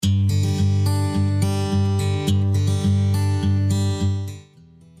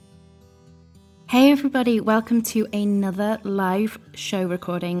everybody, welcome to another live show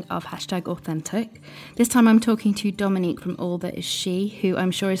recording of #Authentic. This time I'm talking to Dominique from All That Is She, who I'm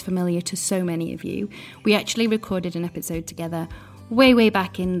sure is familiar to so many of you. We actually recorded an episode together way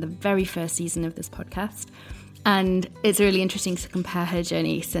back in the very first season of this podcast, and it's really interesting to compare her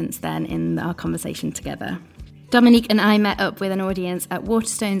journey since then in our conversation together. Dominique and I met up with an audience at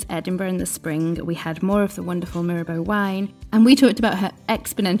Waterstones Edinburgh in the spring. We had more of the wonderful Mirabeau wine, and we talked about her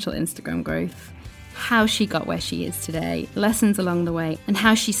exponential Instagram growth, how she got where she is today, lessons along the way, and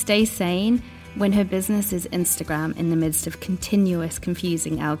how she stays sane when her business is Instagram in the midst of continuous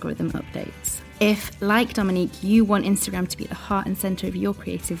confusing algorithm updates. If, like Dominique, you want Instagram to be at the heart and centre of your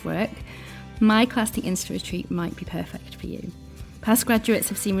creative work, my Classic Insta Retreat might be perfect for you. Past graduates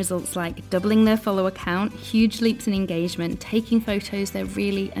have seen results like doubling their follower count, huge leaps in engagement, taking photos they're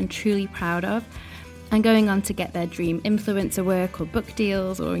really and truly proud of, and going on to get their dream influencer work or book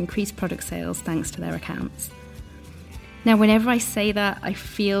deals or increased product sales thanks to their accounts. Now, whenever I say that, I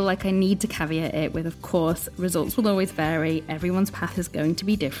feel like I need to caveat it with, of course, results will always vary, everyone's path is going to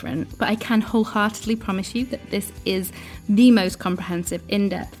be different, but I can wholeheartedly promise you that this is the most comprehensive,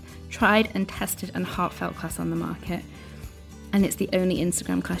 in-depth, tried and tested and heartfelt class on the market. And it's the only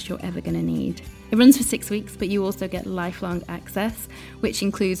Instagram class you're ever going to need. It runs for 6 weeks, but you also get lifelong access, which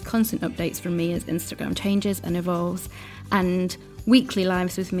includes constant updates from me as Instagram changes and evolves, and weekly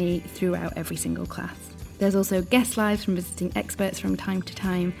lives with me throughout every single class. There's also guest lives from visiting experts from time to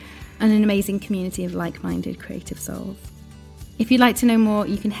time, and an amazing community of like-minded creative souls. If you'd like to know more,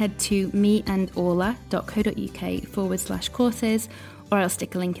 you can head to meandorla.co.uk/courses, or I'll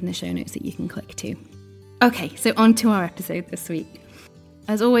stick a link in the show notes that you can click to. Okay, so on to our episode this week.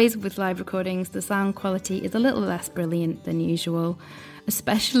 As always with live recordings, the sound quality is a little less brilliant than usual,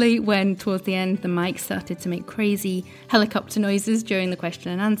 especially when towards the end the mic started to make crazy helicopter noises during the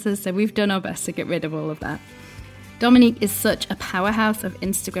question and answers, so we've done our best to get rid of all of that. Dominique is such a powerhouse of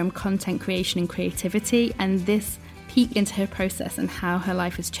Instagram content creation and creativity, and this peek into her process and how her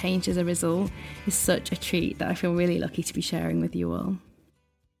life has changed as a result is such a treat that I feel really lucky to be sharing with you all.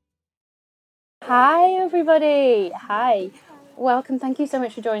 Hi everybody, hi. Welcome, thank you so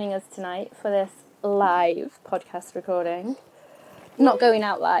much for joining us tonight for this live podcast recording. Not going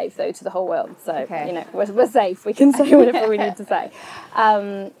out live though to the whole world, so okay. You know, we're safe, we can say whatever we need to say.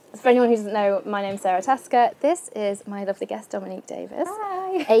 For anyone who doesn't know, my name's Sara. This is my lovely guest Dominique Davis.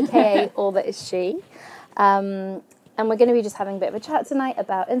 Hi. AKA All That Is She. And we're going to be just having a bit of a chat tonight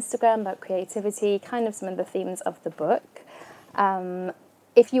about Instagram, about creativity, kind of some of the themes of the book.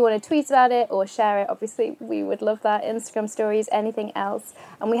 If you want to tweet about it or share it, obviously we would love that. Instagram stories, anything else.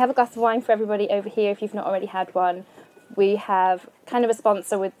 And we have a glass of wine for everybody over here if you've not already had one. We have kind of a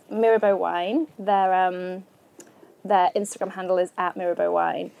sponsor with Mirabeau Wine. Their Instagram handle is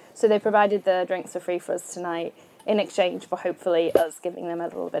 @MirabeauWine. So they provided the drinks for free for us tonight in exchange for hopefully us giving them a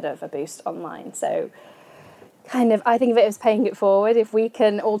little bit of a boost online. So kind of, I think of it as paying it forward. If we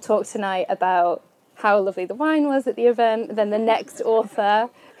can all talk tonight about how lovely the wine was at the event, then the next author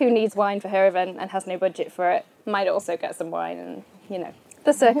who needs wine for her event and has no budget for it might also get some wine, and you know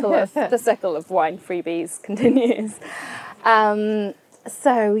the circle of wine freebies continues.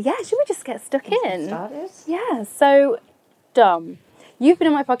 So yeah, should we just get stuck in? Started. Yeah. So Dom, you've been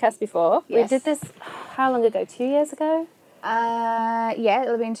on my podcast before. Yes. We did this how long ago? 2 years ago? Yeah,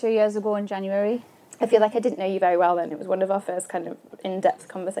 it'll have been 2 years ago in January. I feel like I didn't know you very well then. It was one of our first kind of in-depth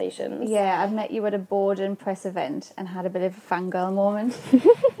conversations. Yeah, I've met you at a board and press event and had a bit of a fangirl moment.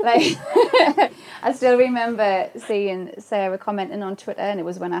 Like, I still remember seeing Sara commenting on Twitter, and it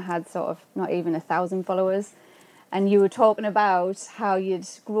was when I had sort of not even 1,000 followers, and you were talking about how you'd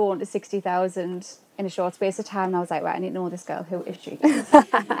grown to 60,000 in a short space of time, and I was like, right, I need to know this girl. Who is she?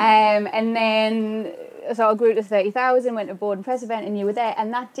 And then so I grew to 30,000, went to a board and press event, and you were there.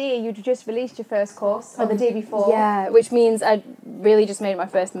 And that day, you'd just released your first course, or the day before. Yeah, which means I'd really just made my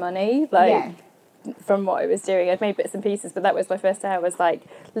first money, from what I was doing. I'd made bits and pieces, but that was my first day. I was like,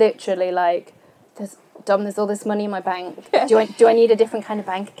 literally like, there's all this money in my bank. Do I need a different kind of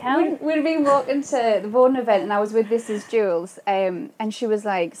bank account? We'd been walking to the Borden event, and I was with This Is Jules, and she was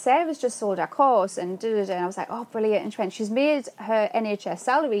like, Sarah's just sold her course, and and I was like, oh, brilliant. And she went, she's made her NHS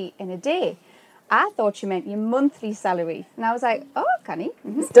salary in a day. I thought she meant your monthly salary. And I was like, oh, Canny.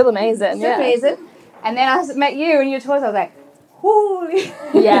 Mm-hmm. Still amazing. Still amazing. And then I met you, and you told us, I was like, holy.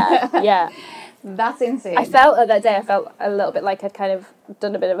 Yeah. That's insane. I felt a little bit like I'd kind of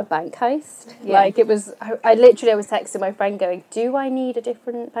done a bit of a bank heist. Yeah. Like it was, I was texting my friend going, do I need a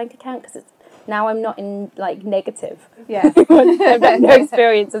different bank account? Because now I'm not in like negative. Yeah. I've had no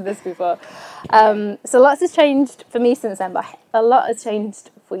experience of this before. So lots has changed for me since then, but a lot has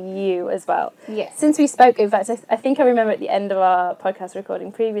changed for you as well. Yes. Since we spoke, in fact, I think I remember at the end of our podcast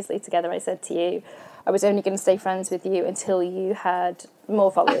recording previously together, I said to you, I was only going to stay friends with you until you had more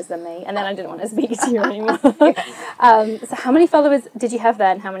followers than me, and then I didn't want to speak to you anymore. So how many followers did you have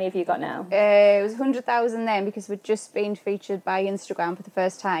then? How many have you got now? It was 100,000 then, because we'd just been featured by Instagram for the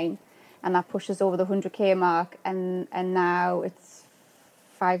first time, and that pushed us over the 100k mark, and now it's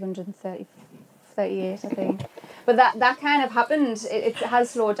 538, I think. But that kind of happened. It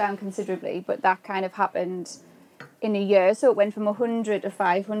has slowed down considerably, but that kind of happened in a year. So it went from 100 to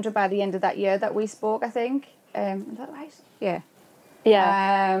 500 by the end of that year that we spoke, I think. Is that right? Yeah.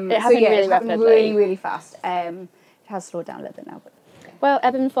 Yeah. It happened really rapidly. Really, really fast. It has slowed down a little bit now, but. Well,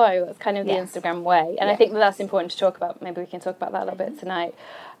 ebb and flow is kind of the Instagram way, and I think that's important to talk about. Maybe we can talk about that a little bit tonight.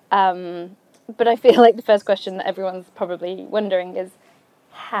 But I feel like the first question that everyone's probably wondering is,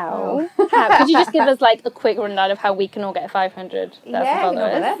 how? Could you just give us like a quick rundown of how we can all get 500,000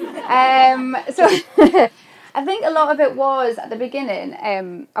 followers? So I think a lot of it was at the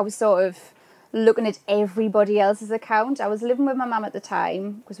beginning. I was sort of looking at everybody else's account. I was living with my mum at the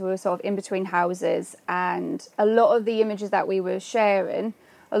time because we were sort of in between houses, and a lot of the images that we were sharing,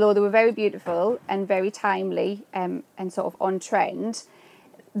 although they were very beautiful and very timely and sort of on trend,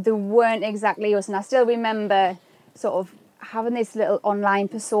 they weren't exactly us. And I still remember sort of having this little online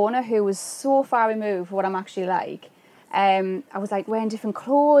persona who was so far removed from what I'm actually like. I was like wearing different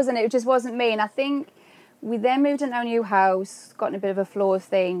clothes, and it just wasn't me. And I think we then moved into our new house, got in a bit of a flow of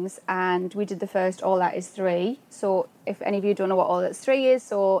things, and we did the first All That Is 3. So if any of you don't know what All That Is 3 is,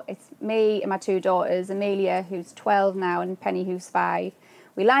 so it's me and my two daughters, Amelia, who's 12 now, and Penny, who's 5.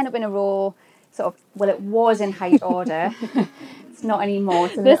 We line up in a row, sort of, well, it was in height order. It's not anymore.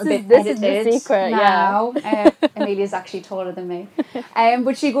 It's a little bit edited. This is the secret, now. Amelia's actually taller than me.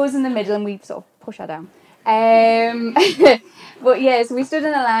 But she goes in the middle, and we sort of push her down. But yeah, so we stood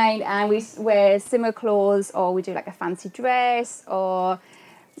in a line and we wear similar clothes, or we do like a fancy dress, or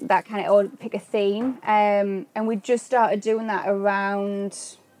that kind of, or pick a theme. And we just started doing that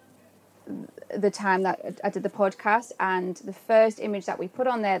around the time that I did the podcast. And the first image that we put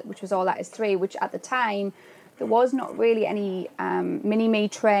on there, which was All That Is 3, which at the time there was not really any mini-me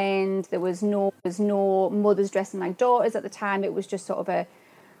trend. There was no mothers dressing like daughters at the time. It was just sort of a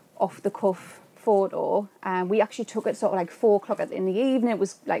off-the-cuff photo, and we actually took it sort of like 4 o'clock in the evening. It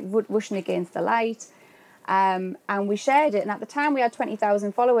was like rushing against the light, and we shared it, and at the time we had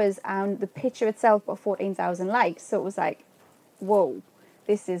 20,000 followers, and the picture itself got 14,000 likes. So it was like, whoa,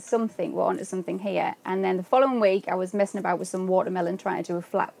 this is something, we're onto something here. And then the following week I was messing about with some watermelon, trying to do a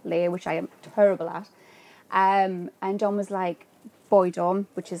flat layer, which I am terrible at, and Dom was like, Boy Dom,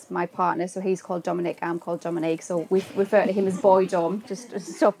 which is my partner, so he's called Dominique, I'm called Dominique, so we refer to him as Boy Dom, just to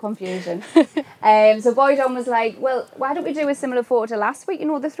stop confusion. So Boy Dom was like, well, why don't we do a similar photo to last week,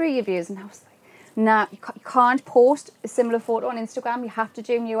 the 3 of yous? And I was like, nah, you can't post a similar photo on Instagram, you have to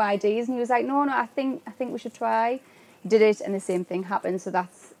do new IDs. And he was like, no, I think we should try. Did it, and the same thing happened, so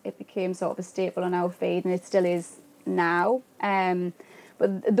it became sort of a staple on our feed, and it still is now.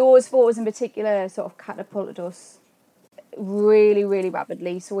 But those photos in particular sort of catapulted us really, really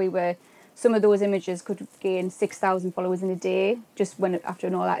rapidly. So some of those images could gain 6,000 followers in a day, just after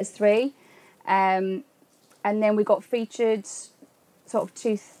an All That Is 3. And then we got featured sort of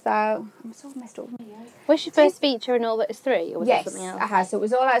 2000. I'm so messed up. Was your first feature in All That Is 3, or was it something else? So it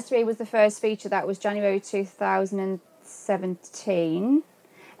was All That Is 3 was the first feature. That was January 2017.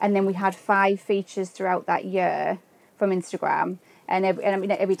 And then we had 5 features throughout that year from Instagram. And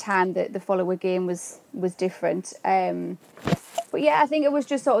every time the follower gain was different. But yeah, I think it was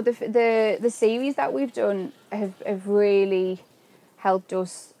just sort of the series that we've done have really helped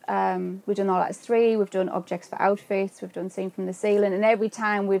us. We've done All That Is 3, we've done Objects for Outfits, we've done Seen from the Ceiling, and every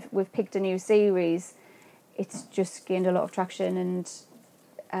time we've picked a new series, it's just gained a lot of traction and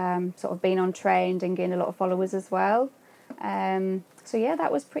sort of been on trend and gained a lot of followers as well. So yeah,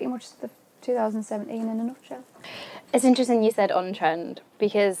 that was pretty much the 2017 in a nutshell. It's interesting you said on trend,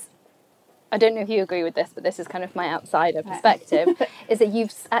 because I don't know if you agree with this, but this is kind of my outsider perspective, is that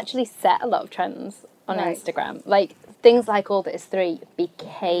you've actually set a lot of trends on Instagram. Like, things like All That Is 3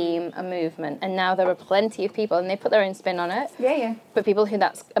 became a movement, and now there are plenty of people, and they put their own spin on it. Yeah. But people who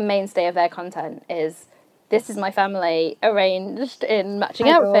that's a mainstay of their content is, this is my family arranged in matching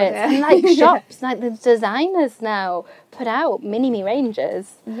outfits. And like shops, like the designers now put out mini-me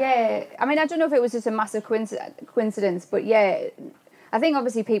ranges. Yeah, I mean, I don't know if it was just a massive coincidence, but yeah, I think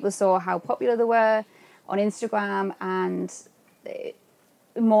obviously people saw how popular they were on Instagram, and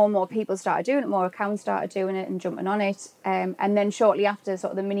more and more people started doing it, more accounts started doing it and jumping on it. And then shortly after,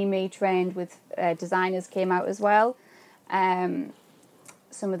 sort of the mini-me trend with designers came out as well.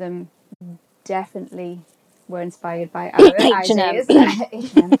 some of them definitely were inspired by our ideas.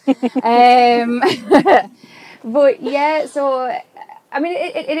 But yeah, so I mean,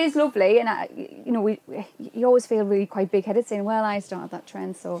 it is lovely, and you always feel really quite big-headed saying, "Well, I started that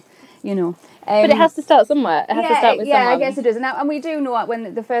trend, so you know." But it has to start somewhere. It has to start with someone. I guess it does. And we do know that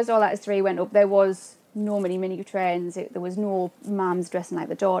when the first All That Is 3 went up, there was no mini trends. There was no mums dressing like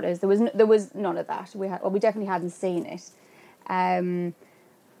the daughters. There was none of that. We definitely hadn't seen it.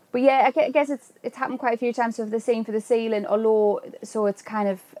 But yeah, I guess it's happened quite a few times. So the scene for the ceiling, so it's kind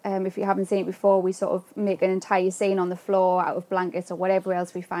of, if you haven't seen it before, we sort of make an entire scene on the floor out of blankets or whatever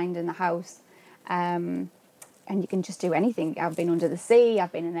else we find in the house. And you can just do anything. I've been under the sea,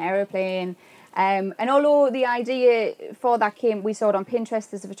 I've been in an aeroplane. And although the idea for that we saw it on Pinterest.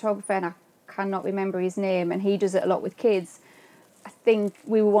 There's a photographer, and I cannot remember his name, and he does it a lot with kids. I think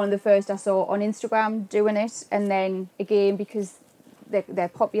we were one of the first I saw on Instagram doing it. And then again, because they're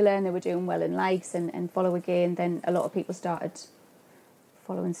popular and they were doing well in likes and follow again, then a lot of people started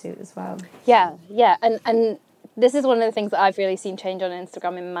following suit as well. Yeah, and this is one of the things that I've really seen change on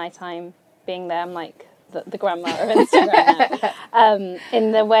Instagram in my time being there. I'm like the grandma of Instagram now,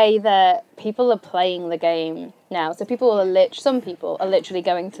 in the way that people are playing the game now. So some people are literally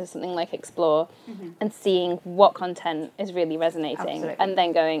going to something like Explore and seeing what content is really resonating. Absolutely. And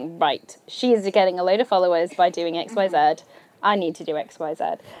then going, right, she is getting a load of followers by doing XYZ. I need to do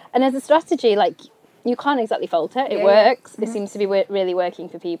XYZ. And as a strategy, like, you can't exactly fault it. It works. It seems to be really working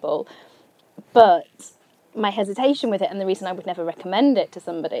for people. But my hesitation with it, and the reason I would never recommend it to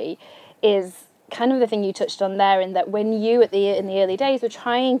somebody, is kind of the thing you touched on there, in that when you, in the early days, were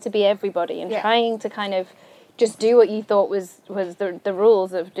trying to be everybody and trying to kind of just do what you thought was the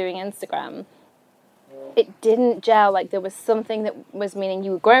rules of doing Instagram, it didn't gel. Like, there was something that was meaning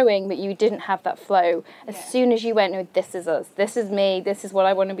you were growing, but you didn't have that flow. As soon as you went, no, this is us, this is me, this is what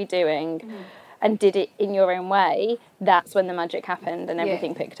I want to be doing, and did it in your own way, that's when the magic happened and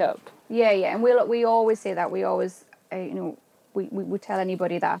everything picked up. And we always say that. We always, we tell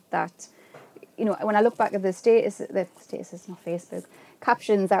anybody that, when I look back at the statuses, not Facebook,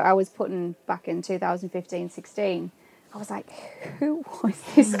 captions that I was putting back in 2015-16, I was like, who was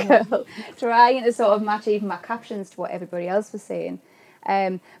this girl? Trying to sort of match even my captions to what everybody else was saying.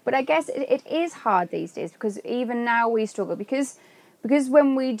 But I guess it is hard these days, because even now we struggle, because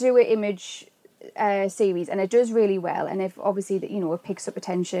when we do an image series and it does really well, and if obviously that it picks up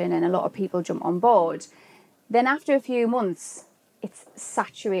attention and a lot of people jump on board, then after a few months it's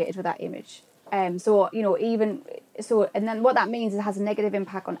saturated with that image. And then what that means is it has a negative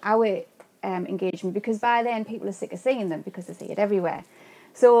impact on our engagement, because by then people are sick of seeing them because they see it everywhere.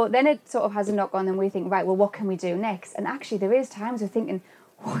 So then it sort of has a knock on, and we think, right, well, what can we do next? And actually there is times we're thinking,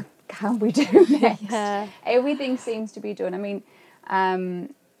 what can we do next? Everything seems to be done. I mean,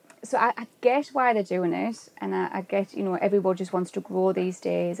 so I get why they're doing it, and I get, everybody just wants to grow these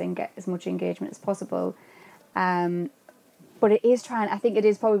days and get as much engagement as possible. But I think it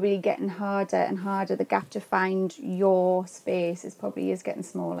is probably getting harder and harder. The gap to find your space is getting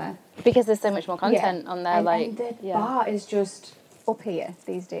smaller. Because there's so much more content on there. And the bar is just up here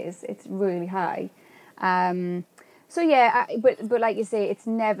these days. It's really high. But like you say, it's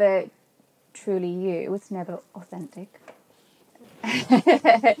never truly you. It's never authentic.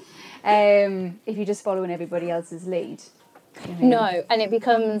 If you're just following everybody else's lead. No, and it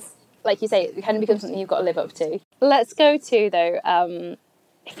becomes, like you say, it kind of becomes something you've got to live up to. Let's go to, though,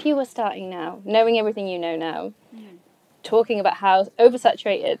 if you were starting now, knowing everything you know now, talking about how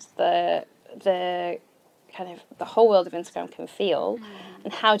oversaturated the kind of the whole world of Instagram can feel,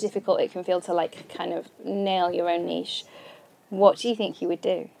 and how difficult it can feel to, like, kind of nail your own niche, what do you think you would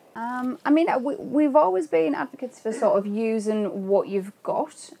do? I mean, we've always been advocates for sort of using what you've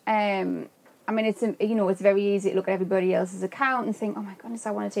got. I mean, it's very easy to look at everybody else's account and think, oh my goodness,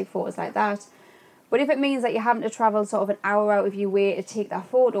 I want to take photos like that. But if it means that you're having to travel sort of an hour out of your way to take that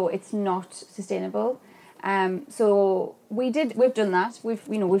photo, it's not sustainable. So we've done that.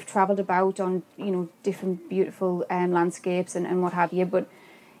 We've travelled about on different beautiful landscapes and what have you. But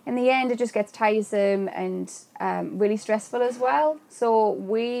in the end, it just gets tiresome and really stressful as well. So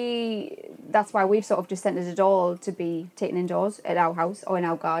that's why we've sort of just centred it all to be taken indoors at our house or in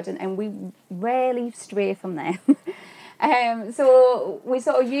our garden, and we rarely stray from there. So we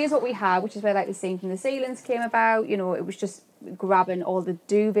sort of use what we have, which is where, like, the scene from the ceilings came about. It was just grabbing all the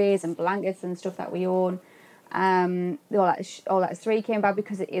duvets and blankets and stuff that we own. All that 3 came about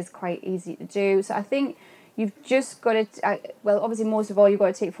because it is quite easy to do. So I think you've just got to, obviously most of all, you've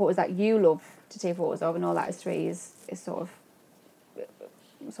got to take photos that you love to take photos of, and All That Is 3 is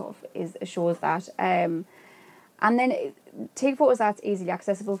shows that. And then take photos that's easily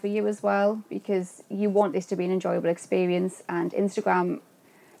accessible for you as well, because you want this to be an enjoyable experience. And Instagram,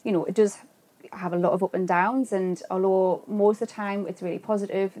 it does have a lot of up and downs, and although most of the time it's really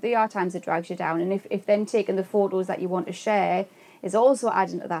positive, there are times it drags you down. And if then taking the photos that you want to share is also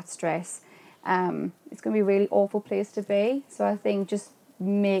adding to that stress, it's going to be a really awful place to be. So I think just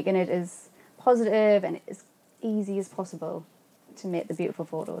making it as positive and as easy as possible to make the beautiful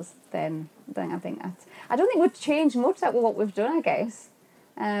photos, then I think I don't think we've changed much at what we've done, I guess.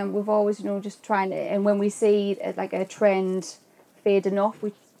 We've always, just trying to, and when we see like a trend fading off,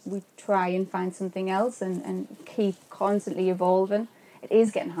 we try and find something else and keep constantly evolving. It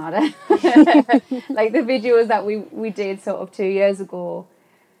is getting harder. Like the videos that we did sort of 2 years ago,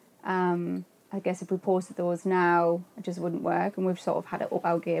 I guess if we posted those now, it just wouldn't work, and we've sort of had to up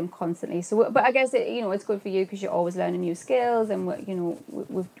our game constantly. So, but I guess it's good for you because you're always learning new skills, and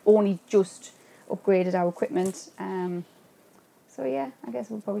we've only just upgraded our equipment. So yeah, I guess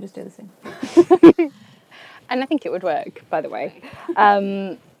we'll probably just do the same. And I think it would work, by the way.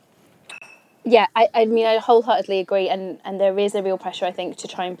 Yeah, I mean, I wholeheartedly agree, and there is a real pressure, I think, to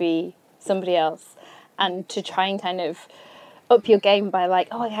try and be somebody else, and to try and kind of up your game by like,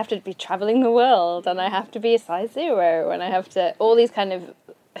 I have to be travelling the world, and I have to be a size 0, and I have to, all these kind of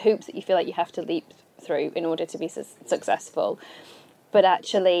hoops that you feel like you have to leap through in order to be successful. But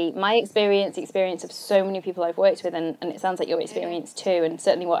actually, my experience, the experience of so many people I've worked with, and it sounds like your experience too, and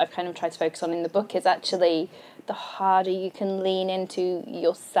certainly what I've kind of tried to focus on in the book, is actually the harder you can lean into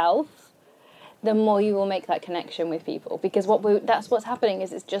yourself, the more you will make that connection with people. Because that's what's happening,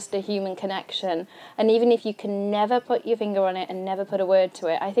 is it's just a human connection. And even if you can never put your finger on it and never put a word to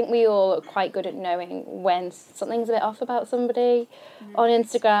it, I think we all are quite good at knowing when something's a bit off about somebody on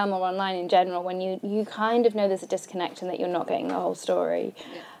Instagram or online in general, when you kind of know there's a disconnect and that you're not getting the whole story.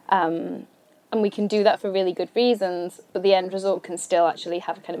 And we can do that for really good reasons, but the end result can still actually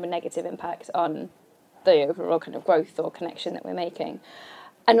have a kind of a negative impact on the overall kind of growth or connection that we're making.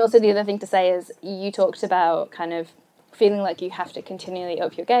 And also the other thing to say is, you talked about kind of feeling like you have to continually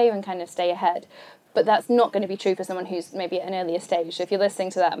up your game and kind of stay ahead. But that's not going to be true for someone who's maybe at an earlier stage. So if you're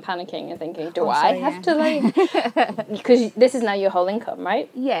listening to that and panicking and thinking, I have to like... Because this is now your whole income, right?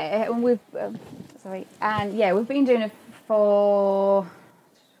 Yeah, and we've been doing it for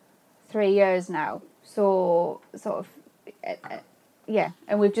 3 years now. So sort of...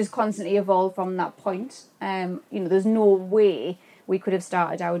 and we've just constantly evolved from that point. There's no way we could have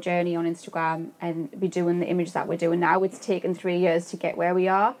started our journey on Instagram and be doing the image that we're doing now. It's taken 3 years to get where we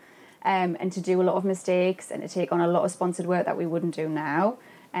are, and to do a lot of mistakes and to take on a lot of sponsored work that we wouldn't do now.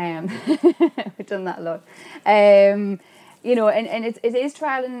 We've done that a lot. And it is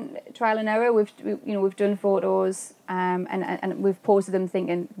trial and error. We've done photos, and we've posted them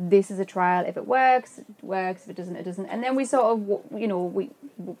thinking this is a trial. If it works, it works. If it doesn't, it doesn't. And then we sort of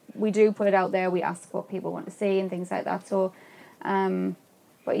we do put it out there. We ask what people want to see and things like that. So.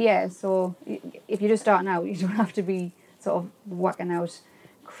 But yeah, so if you're just starting out, you don't have to be sort of whacking out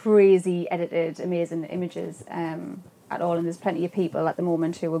crazy edited, amazing images at all. And there's plenty of people at the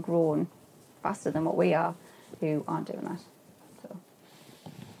moment who are growing faster than what we are, who aren't doing that. So.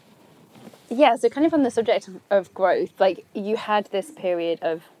 Yeah, so kind of on the subject of growth, like you had this period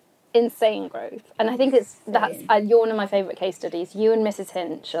of insane growth, and I think you're one of my favourite case studies. You and Mrs.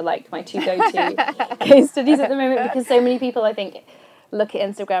 Hinch are like my two go-to case studies at the moment, because so many people, I think, look at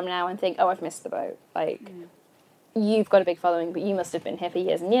Instagram now and think, I've missed the boat. Like, you've got a big following, but you must have been here for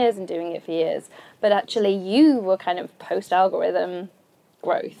years and years and doing it for years. But actually, you were kind of post-algorithm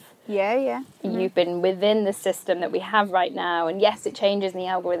growth. Yeah. Mm-hmm. You've been within the system that we have right now, and yes, it changes and the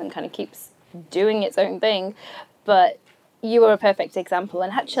algorithm kind of keeps doing its own thing, but you were a perfect example.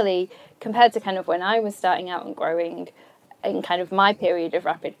 And actually, compared to kind of when I was starting out and growing in kind of my period of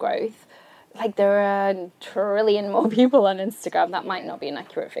rapid growth, like there are a trillion more people on Instagram. That might not be an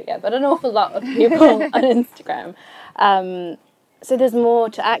accurate figure, but an awful lot of people on Instagram. So there's more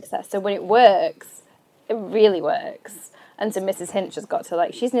to access. So when it works, it really works. And so Mrs. Hinch has got to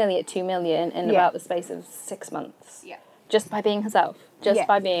she's nearly at 2 million in about the space of 6 months. Yeah. Just by being herself.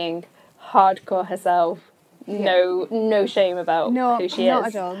 By being hardcore herself. No shame about who she is. Not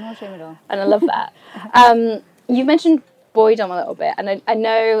at all. No shame at all. And I love that. You mentioned boydom a little bit, and I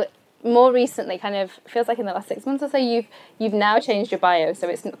know more recently, kind of feels like in the last 6 months or so, you've now changed your bio, so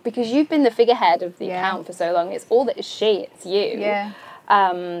it's because you've been the figurehead of the account for so long. It's all that is she. It's you. Yeah.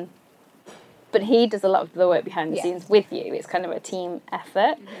 But he does a lot of the work behind the scenes with you. It's kind of a team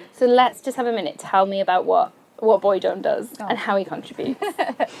effort. Mm-hmm. So let's just have a minute. Tell me about what boydom does and how he contributes.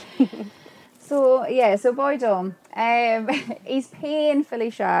 So boy Dom, he's painfully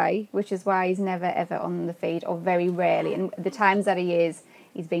shy, which is why he's never ever on the feed, or very rarely. And the times that he is,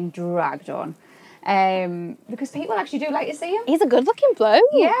 he's being dragged on. Because people actually do like to see him. He's a good-looking bloke.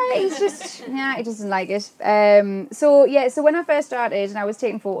 Yeah, he's just, he doesn't like it. So when I first started and I was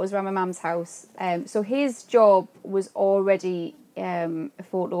taking photos around my mum's house, so his job was already a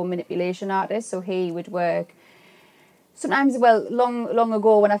photo manipulation artist. So he would work sometimes, long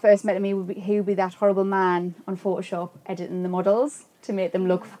ago when I first met him, he would be that horrible man on Photoshop editing the models to make them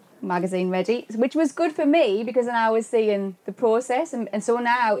look magazine ready, which was good for me because then I was seeing the process, and so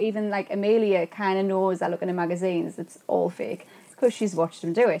now even like Amelia kind of knows I look in the magazines, it's all fake because she's watched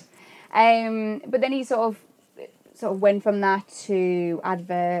him do it. But then he sort of went from that to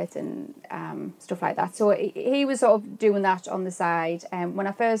advert and stuff like that. So he was sort of doing that on the side. When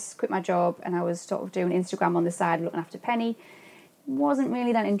I first quit my job and I was sort of doing Instagram on the side, looking after Penny, wasn't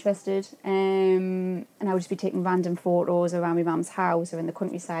really that interested. And I would just be taking random photos around my mum's house or in the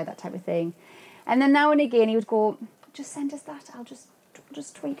countryside, that type of thing. And then now and again he would go, just send us that, I'll just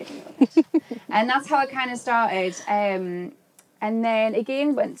tweak it a little bit. And that's how it kind of started. And then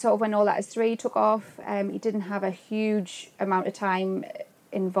again, when All That Is 3 took off, he didn't have a huge amount of time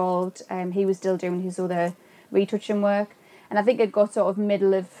involved. He was still doing his other retouching work. And I think it got sort of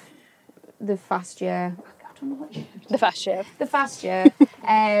middle of the fast year. I don't know what year. The fast year. The fast year.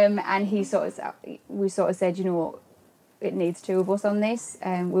 And we sort of said, it needs two of us on this.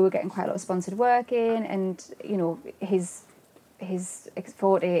 We were getting quite a lot of sponsored work in, and, his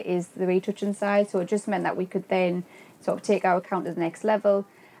forte is the retouching side. So it just meant that we could then sort of take our account to the next level.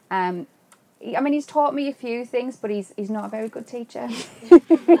 He's taught me a few things, but he's not a very good teacher.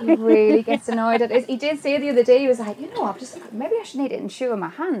 He really gets annoyed at it. He did say the other day, he was like, maybe I should need it in shoe in my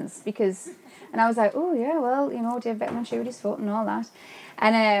hands and I was like, oh yeah, well, Dave Beckman showed his foot and all that.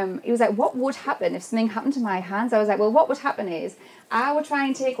 And he was like, what would happen if something happened to my hands? I was like, well, what would happen is I would try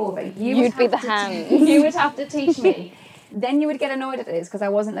and take over. You'd be the hand. You would have to teach me. Then you would get annoyed at this because I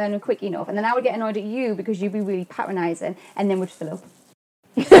wasn't learning quick enough. And then I would get annoyed at you because you'd be really patronising, and then we'd fill up.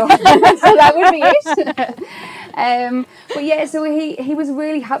 So that would be it. But yeah, so he was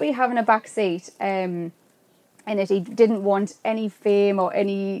really happy having a back seat in it. He didn't want any fame or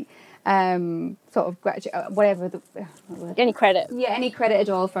any sort of whatever. Any credit. Yeah, any credit at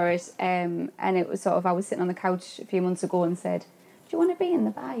all for it. And it was sort of, I was sitting on the couch a few months ago and said, do you want to be in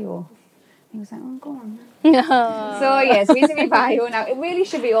the bio? He was like, oh, go on then. No. So, yes, we used to be bio now. It really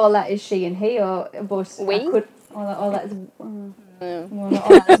should be All That Is She and He, but we? I could, all that is... Well, not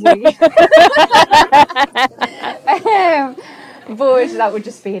all that is we. But that would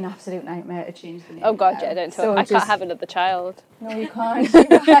just be an absolute nightmare to change the name. Oh, God, yeah, don't talk. I can't have another child. No, you can't. You're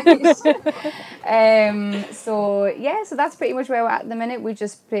right. So that's pretty much where we're at the minute. We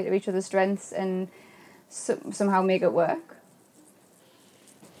just play to each other's strengths and somehow make it work.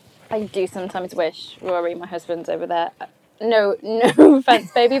 I do sometimes wish Rory, my husband's over there. No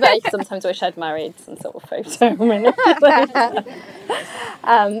offence, baby, but I sometimes wish I'd married some sort of photo manipulator.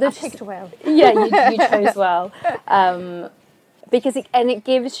 I picked well. Yeah, you chose well. Because it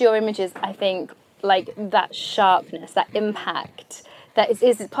gives your images, I think, like that sharpness, that impact that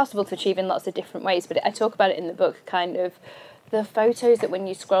is possible to achieve in lots of different ways. But I talk about it in the book, kind of the photos that when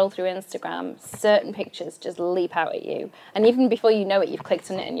you scroll through Instagram, certain pictures just leap out at you. And even before you know it, you've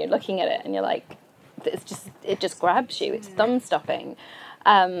clicked on it and you're looking at it and you're like, it just grabs you. It's thumb-stopping.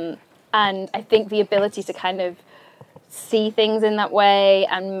 And I think the ability to kind of see things in that way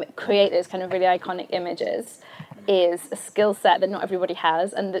and create those kind of really iconic images is a skill set that not everybody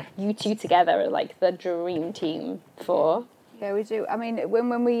has, and that you two together are like the dream team for. Yeah, we do. I mean,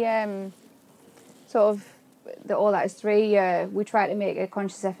 when we sort of the All That Is 3, we tried to make a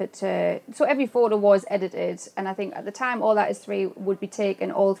conscious effort to... So every photo was edited, and I think at the time All That Is 3 would be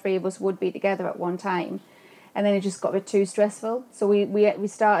taken, all three of us would be together at one time, and then it just got a bit too stressful. So we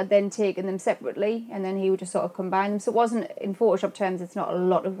started then taking them separately, and then he would just sort of combine them. So it wasn't, in Photoshop terms, it's not a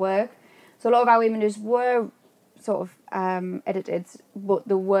lot of work. So a lot of our images were sort of edited, but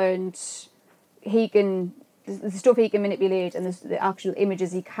they weren't... The stuff he can manipulate and the actual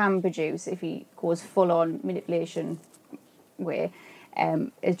images he can produce if he goes full-on manipulation way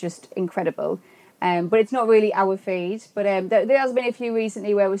is just incredible. But it's not really our feed. But there has been a few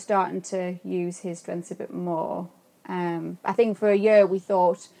recently where we're starting to use his strengths a bit more. I think for a year we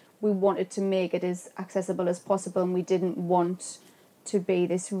thought we wanted to make it as accessible as possible, and we didn't want to be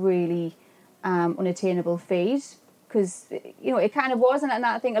this really unattainable feed, because it kind of wasn't. And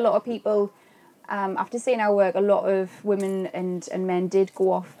I think a lot of people... after seeing our work, a lot of women and men did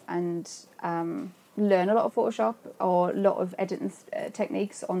go off and learn a lot of Photoshop or a lot of editing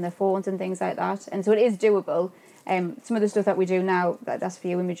techniques on their phones and things like that. And so it is doable. Some of the stuff that we do now, that's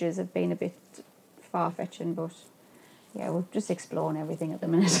few images, have been a bit far-fetching, but yeah, we're just exploring everything at the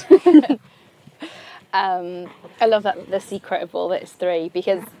minute. I love that the secret of all that is 3,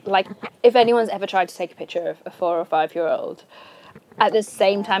 because like if anyone's ever tried to take a picture of a 4 or 5-year-old at the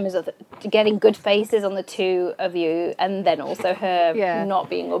same time as getting good faces on the 2 of you, and then also her not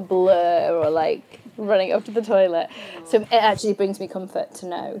being a blur or like running up to the toilet, so it actually brings me comfort to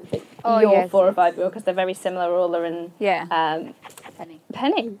know that you're 4 or 5-year-old, because they're very similar. Orla and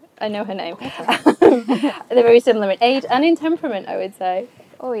Penny, I know her name. They're very similar in age and in temperament, I would say.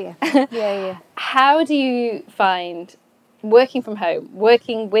 Oh yeah. Yeah. How do you find working from home,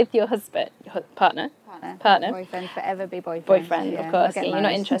 working with your husband, partner, boyfriend, forever be boyfriend, of course. Yeah, you're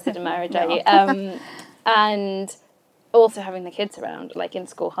not interested in marriage, are you? And also having the kids around, like in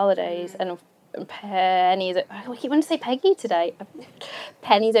school holidays, and Penny's. I keep wanting to say Peggy today.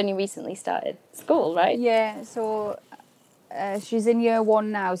 Penny's only recently started school, right? Yeah. So she's in year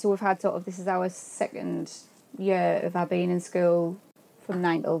 1 now. So we've had this is our 2nd year of our being in school from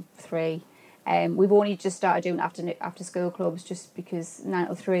 9 till 3. We've only just started doing after school clubs just because 9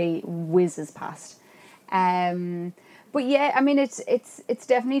 till 3 whizzes past. But yeah, I mean it's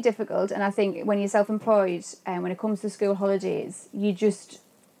definitely difficult, and I think when you're self-employed and when it comes to school holidays, you just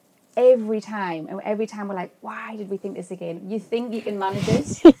every time we're like, why did we think this again? You think you can manage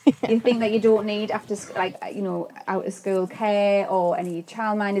it. You think that you don't need out of school care or any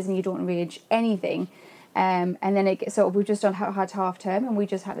childminders, and you don't arrange anything. And then we've just had half term, and we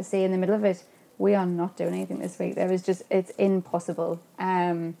just had to say in the middle of it, we are not doing anything this week. It's impossible.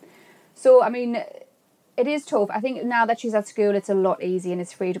 So I mean, it is tough. I think now that she's at school, it's a lot easier and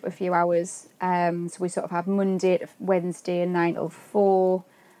it's freed up a few hours. So we sort of have Monday to Wednesday 9 till 4,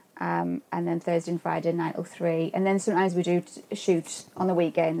 and then Thursday and Friday 9 till 3, and then sometimes we do shoot on the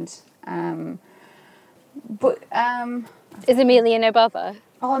weekend. Is Amelia no bother?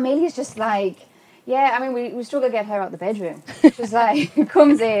 Oh, Amelia's just like. Yeah, I mean, we struggle to get her out of the bedroom. She's like,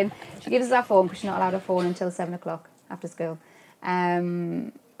 comes in, she gives us our phone because she's not allowed her phone until 7 o'clock after school.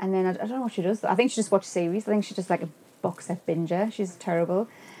 And then I don't know what she does. I think she just watches series. I think she's just like a box set binger. She's terrible.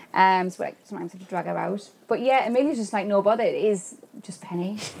 So sometimes I have to drag her out. But yeah, Amelia's just like, no bother. It is just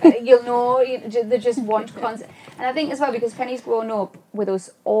Penny. You'll know, they just want constant. And I think as well, because Penny's grown up with us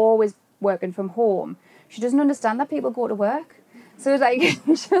always working from home, she doesn't understand that people go to work. So like,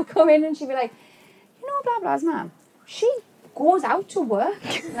 she'll come in and she'll be like, blah blah's mum, she goes out to work.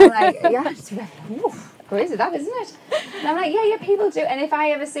 And I'm like, yeah, it's crazy that, isn't it? And I'm like, yeah, people do. And if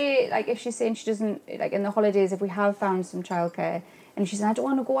I ever say, like, if she's saying she doesn't, like in the holidays, if we have found some childcare, and she's saying, I don't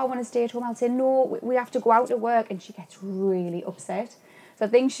want to go, I want to stay at home, I'll say, no, we have to go out to work, and she gets really upset. So I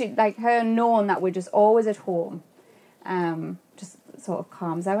think she, like, her knowing that we're just always at home, just sort of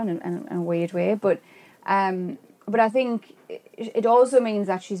calms her in a weird way. But I think it also means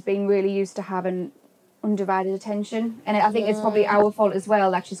that she's been really used to having undivided attention, and I think it's probably our fault as well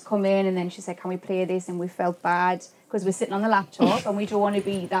that she's come in and then she said, can we play this, and we felt bad because we're sitting on the laptop and we don't want to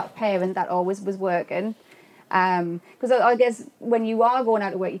be that parent that always was working, because I guess when you are going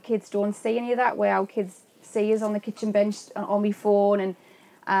out to work, your kids don't see any of that, where our kids see us on the kitchen bench on my phone. And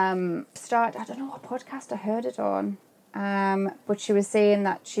I don't know what podcast I heard it on, but she was saying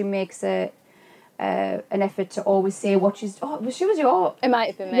that she makes an effort to always say what she's. It might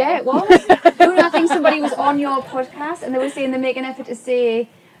have been me. Yeah, it was. No, I think somebody was on your podcast and they were saying they make an effort to say,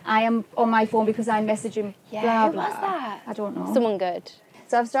 I am on my phone because I'm messaging. Yeah, blah who blah. was that? I don't know. Someone good.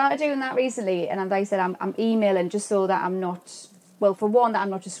 So I've started doing that recently, and like I said, I'm emailing just so that I'm not. Well, for one, that I'm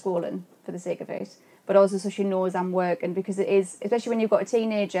not just scrolling for the sake of it, but also so she knows I'm working, because it is, especially when you've got a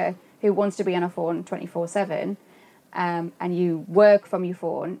teenager who wants to be on a phone 24/7. And you work from your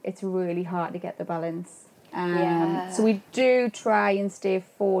phone, it's really hard to get the balance. So we do try and stay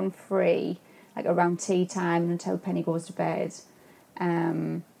phone free, like around tea time until Penny goes to bed.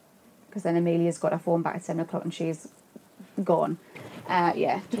 Because then Amelia's got her phone back at 7 o'clock and she's gone.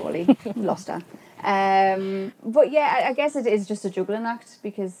 Totally lost her. But yeah, I guess it is just a juggling act,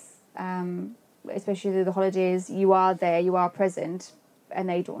 because especially the holidays, you are there, you are present, and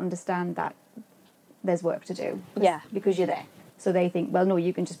they don't understand that there's work to do. Because you're there. So they think, well, no,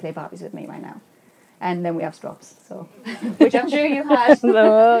 you can just play Barbies with me right now. And then we have strops, so which I'm sure you had.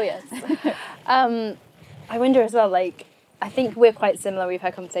 Oh, yes. I wonder as well, like, I think we're quite similar. We've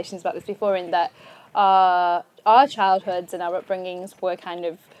had conversations about this before, in that our childhoods and our upbringings were kind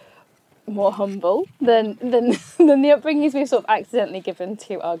of more humble than the upbringings we've sort of accidentally given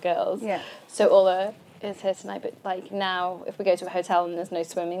to our girls. Yeah. So Ola is here tonight, but like now, if we go to a hotel and there's no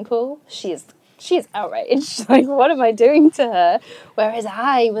swimming pool, she is she's outraged. Like, what am I doing to her? Whereas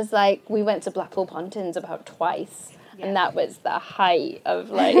I was like, we went to Blackpool Pontins about twice. Yeah. And that was the height of,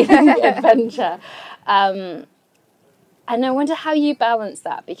 like, adventure. And I wonder how you balance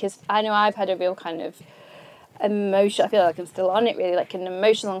that, because I know I've had a real kind of emotional, I feel like I'm still on it really, like an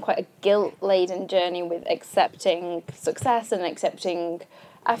emotional and quite a guilt-laden journey with accepting success and accepting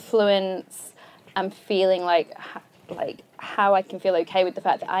affluence and feeling like how I can feel okay with the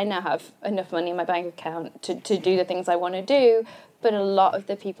fact that I now have enough money in my bank account to do the things I want to do. But a lot of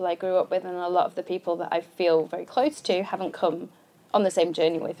the people I grew up with and a lot of the people that I feel very close to haven't come on the same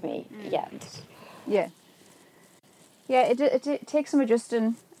journey with me yet. Yeah. Yeah, it takes some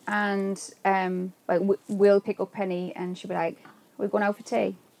adjusting, and like we'll pick up Penny and she'll be like, we're going out for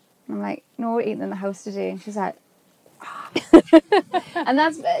tea. And I'm like, no, we're eating in the house today. And she's like, and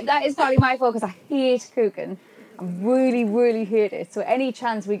that is probably my fault because I hate cooking. I really, really hate it. So any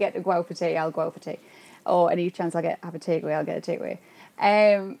chance we get to go out for tea, I'll go out for tea. Or any chance I have a takeaway, I'll get a takeaway.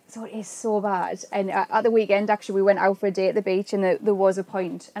 So it is so bad. And at the weekend, actually, we went out for a day at the beach, and there was a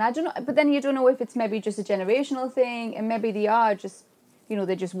point. And I don't know, but then you don't know if it's maybe just a generational thing, and maybe they are just,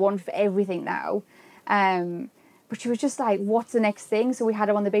 they just want for everything now. But she was just like, what's the next thing? So we had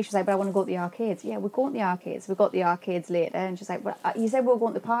her on the beach. She was like, but I want to go to the arcades. Yeah, we're going to the arcades. We got the arcades later. And she's like, well, you said we were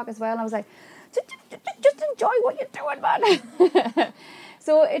going to the park as well. And I was like, just enjoy what you're doing, man.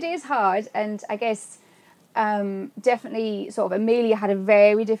 So it is hard. And I guess definitely sort of Amelia had a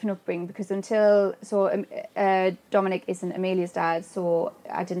very different upbringing, because Dominic isn't Amelia's dad. So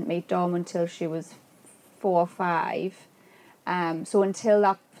I didn't meet Dom until she was 4 or 5. So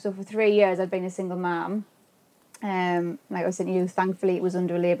for 3 years I'd been a single mum. Like I was saying to you, thankfully it was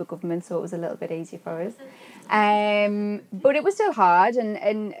under a Labour government, so it was a little bit easier for us. But it was still hard, and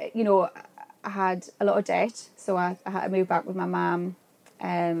I had a lot of debt, so I had to move back with my mum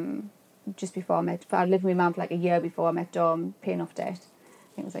just before I lived with my mum for like a year before I met Dom, paying off debt.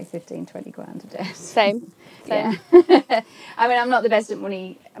 I think it was like 15-20 grand of debt. Same. Yeah. I mean, I'm not the best at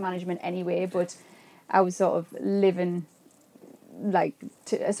money management anyway, but I was sort of living like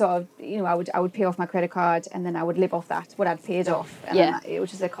to sort of, I would pay off my credit card, and then I would live off that what I'd paid off, and it was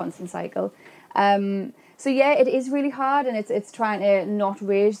just a constant cycle. So yeah, it is really hard, and it's trying to not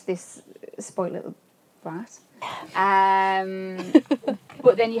raise this spoiled little brat.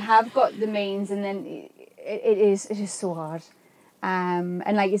 But then you have got the means, and then it is so hard.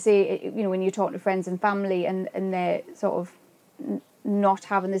 And like you say, when you're talking to friends and family, and they're sort of not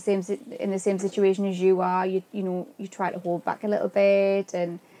having in the same situation as you are, you try to hold back a little bit.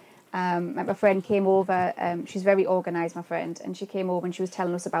 And my friend came over, she's very organised, my friend, and she came over and she was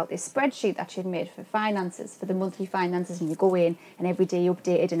telling us about this spreadsheet that she'd made for finances, for the monthly finances, and you go in and every day you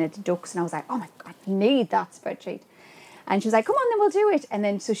update it and it deducts, and I was like, oh my God, I need that spreadsheet. And she was like, come on, then we'll do it. And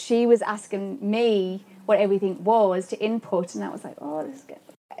then so she was asking me what everything was to input, and I was like, oh, this is good.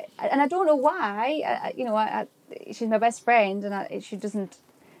 And I don't know why, she's my best friend, and she doesn't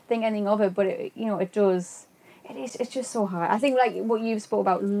think anything of it, but it does. It's just so hard. I think like what you've spoke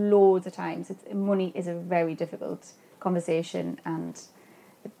about loads of times, money is a very difficult conversation, and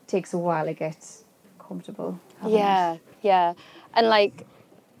it takes a while to get comfortable. Yeah. And like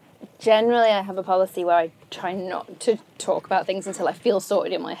generally I have a policy where I try not to talk about things until I feel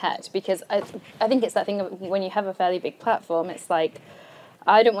sorted in my head, because I think it's that thing of when you have a fairly big platform, it's like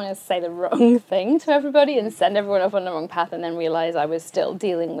I don't want to say the wrong thing to everybody and send everyone off on the wrong path and then realise I was still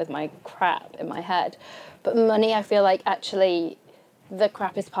dealing with my crap in my head. But money, I feel like actually the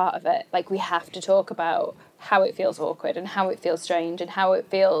crap is part of it. Like we have to talk about how it feels awkward and how it feels strange and how it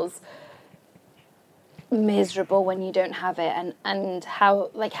feels miserable when you don't have it, and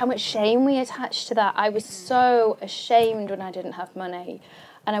how much shame we attach to that. I was so ashamed when I didn't have money,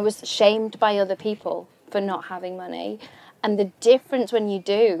 and I was shamed by other people for not having money. And the difference when you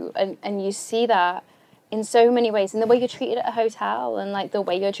do, and you see that in so many ways, in the way you're treated at a hotel and like the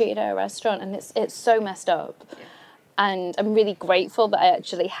way you're treated at a restaurant, and it's so messed up. Yeah. And I'm really grateful that I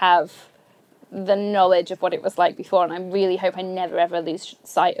actually have the knowledge of what it was like before, and I really hope I never ever lose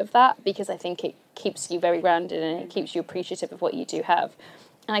sight of that, because I think it keeps you very grounded and it keeps you appreciative of what you do have.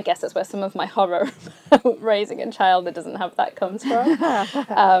 And I guess that's where some of my horror about raising a child that doesn't have that comes from.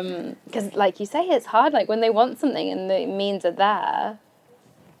 Because like you say, it's hard. Like when they want something and the means are there,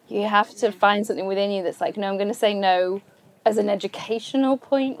 you have to find something within you that's like, no, I'm going to say no as an educational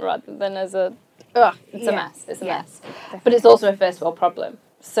point rather than as a, it's a mess. It's a mess. Definitely. But it's also a first world problem.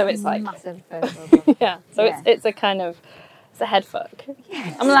 So it's like massive first world problem. Yeah. So it's a kind of, it's a head fuck.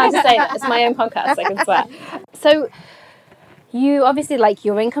 Yes. I'm allowed to say that. It's my own podcast. I can swear. So You obviously, like,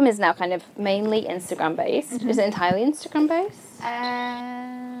 your income is now kind of mainly Instagram based. Is it entirely Instagram based?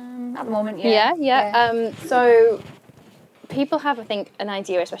 At the moment, yeah. Yeah. So people have, I think, an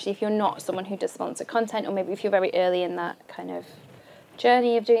idea, especially if you're not someone who does sponsored content, or maybe if you're very early in that kind of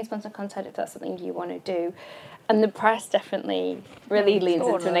journey of doing sponsored content, if that's something you want to do. And the press definitely really leans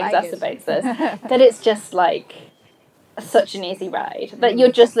into and exacerbates this. That it's just like such an easy ride. That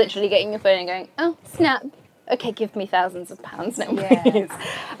you're just literally getting your phone and going, oh, snap. Okay, give me thousands of pounds now, please.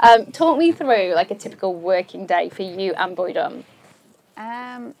 Talk me through like a typical working day for you and Boy Dom.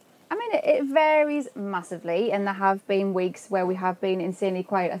 I mean, it varies massively, and there have been weeks where we have been insanely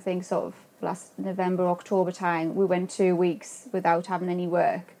quiet. I think sort of last November, October time, we went 2 weeks without having any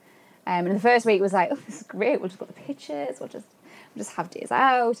work. And the first week was like, oh, this is great. We'll just got the pictures. We'll just have days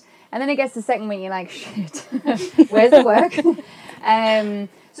out. And then it gets the second week, you're like, shit, where's the work?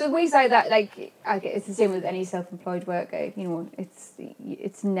 So weeks like that, like, it's the same with any self-employed worker. You know,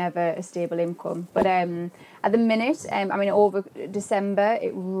 it's never a stable income. But at the minute, I mean, over December,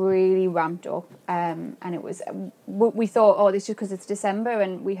 it really ramped up. And it was, we thought, oh, this is because it's December,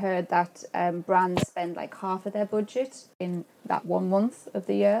 and we heard that brands spend like half of their budget in that 1 month of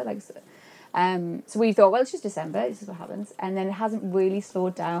the year. Like, so we thought, well, it's just December. This is what happens. And then it hasn't really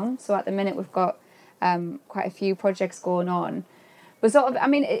slowed down. So at the minute, we've got quite a few projects going on. But sort of, I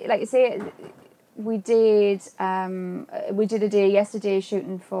mean, like I say, we did a day yesterday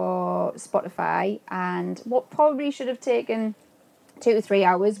shooting for Spotify, and what probably should have taken 2 to 3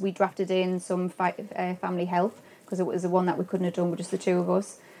 hours, we drafted in some family health, because it was the one that we couldn't have done with just the two of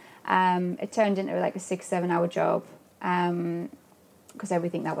us. It turned into like a 6-7 hour job, because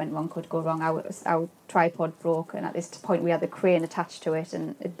everything that went wrong could go wrong. Our tripod broke, and at this point we had the crane attached to it,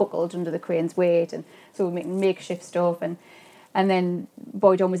 and it buckled under the crane's weight, and so we were making makeshift stuff, and then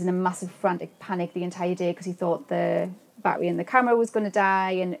Boy Dom was in a massive frantic panic the entire day because he thought the battery in the camera was going to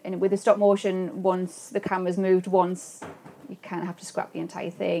die, and with the stop motion, once the camera's moved once, you kind of have to scrap the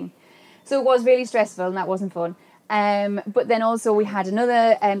entire thing. So it was really stressful, and that wasn't fun. But then also we had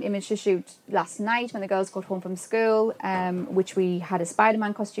another image to shoot last night when the girls got home from school, which we had a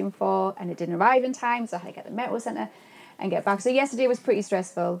Spider-Man costume for, and it didn't arrive in time, so I had to get the Metro Centre and get back. So yesterday was pretty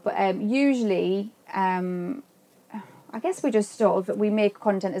stressful, but usually I guess we just we make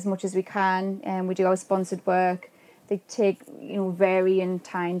content as much as we can, and we do our sponsored work. They take, vary in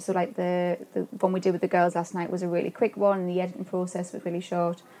time. So like the one we did with the girls last night was a really quick one, and the editing process was really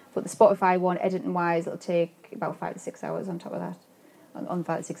short. But the Spotify one, editing wise, it'll take about 5 to 6 hours on top of that. On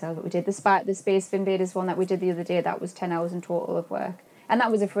 5 to 6 hours, what we did. The Space Invaders one that we did the other day, that was 10 hours in total of work, and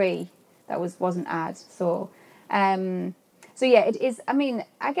that was a free. That wasn't ad. So. So yeah, it is. I mean,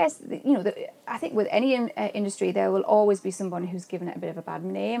 I guess I think with any industry there will always be someone who's given it a bit of a bad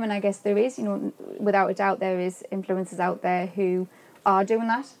name, and I guess there is, without a doubt, there is influencers out there who are doing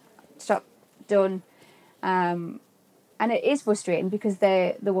that. Stop, done, and it is frustrating because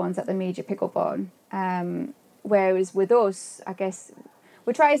they're the ones that the media pick up on. Whereas with us, I guess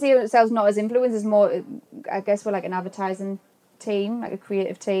we try to see ourselves not as influencers, more. I guess we're like an advertising team, like a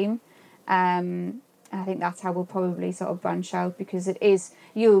creative team. I think that's how we'll probably sort of branch out, because it is,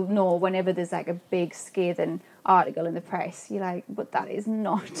 you'll know whenever there's like a big scathing article in the press, you're like, but that is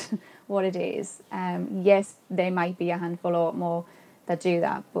not what it is. Yes, there might be a handful or more that do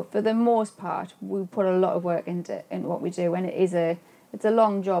that, but for the most part, we put a lot of work into what we do, and it's a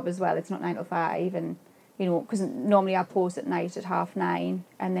long job as well. It's not 9 to 5, and because normally I post at night at 9:30,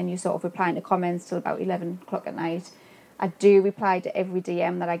 and then you sort of replying to comments till about 11 o'clock at night. I do reply to every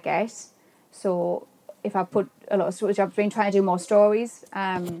DM that I get, so if I put a lot of stories, I've been trying to do more stories.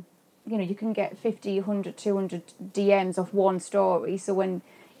 You can get 50, 100, 200 DMs off one story. So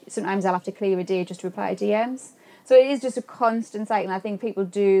sometimes I'll have to clear a day just to reply to DMs. So it is just a constant cycle. And I think people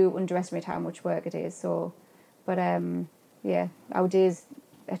do underestimate how much work it is. So, but our days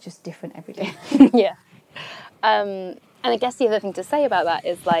are just different every day. Yeah. And I guess the other thing to say about that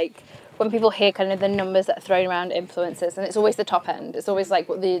is like, when people hear kind of the numbers that are thrown around influencers, and it's always the top end, it's always like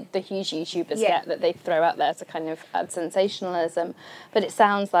what the huge YouTubers get that they throw out there to kind of add sensationalism. But it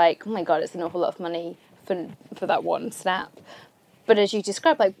sounds like, oh my God, it's an awful lot of money for that one snap. But as you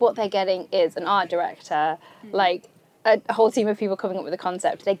describe, like what they're getting is an art director, like a whole team of people coming up with a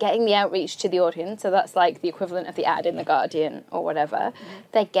concept. They're getting the outreach to the audience, so that's like the equivalent of the ad in The Guardian or whatever.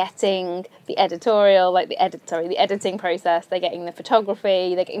 They're getting the editorial, like the editing process. They're getting the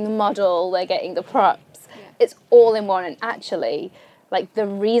photography, they're getting the model, they're getting the props. It's all in one, and actually, like the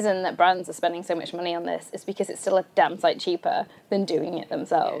reason that brands are spending so much money on this is because it's still a damn sight cheaper than doing it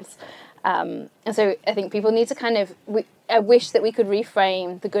themselves. And so I think people need to I wish that we could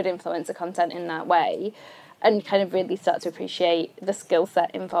reframe the good influencer content in that way. and kind of really start to appreciate the skill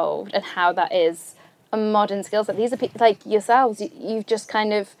set involved and how that is a modern skill set. These are people like yourselves, you've just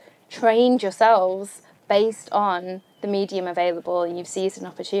kind of trained yourselves based on the medium available, and you've seized an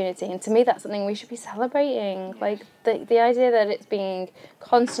opportunity. And to me, that's something we should be celebrating. Like the idea that it's being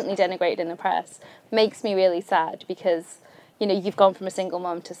constantly denigrated in the press makes me really sad, because you've gone from a single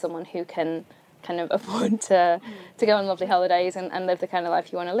mom to someone who can kind of afford to go on lovely holidays and live the kind of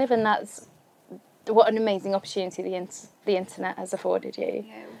life you want to live, and that's what an amazing opportunity the internet has afforded you.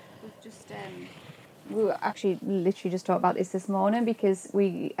 Yeah, we've just we were actually literally just talking about this morning, because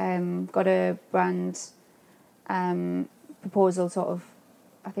we got a brand proposal sort of,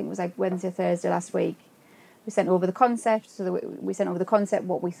 I think it was like Wednesday or Thursday last week. We sent over the concept, we sent over the concept,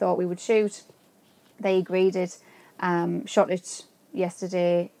 what we thought we would shoot. They agreed it, shot it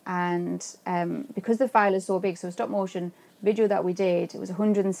yesterday, and because the file is so big, so stop motion video that we did, it was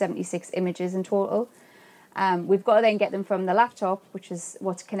 176 images in total. We've got to then get them from the laptop, which is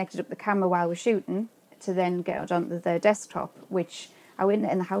what's connected up the camera while we're shooting, to then get it onto the desktop, which our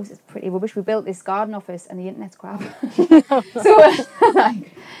internet in the house is pretty rubbish. We built this garden office and the internet's crap.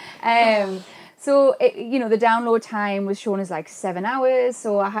 So the download time was shown as like 7 hours.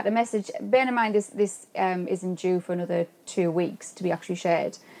 So I had a message. Bear in mind, this isn't due for another 2 weeks to be actually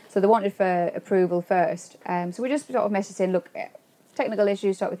shared. So they wanted for approval first. So we just sort of messaged saying, look, technical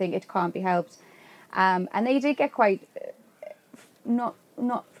issues, sort of thing, it can't be helped. And they did get quite not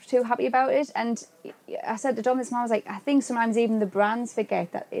too happy about it. And I said to Dom this morning, I was like, I think sometimes even the brands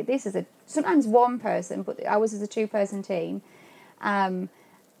forget that this is sometimes one person, but ours is a 2-person team. And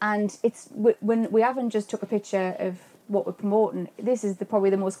it's when we haven't just took a picture of what we're promoting. This is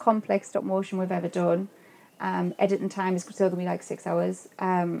probably the most complex stop motion we've ever done. Editing time is still going to be like 6 hours.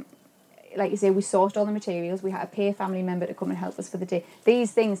 Like you say, we sourced all the materials. We had to pay a family member to come and help us for the day.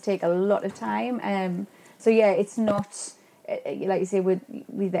 These things take a lot of time. So yeah, it's not like you say.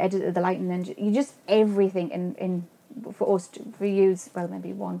 We've edited the lighting, and you just everything in for us for you. Well,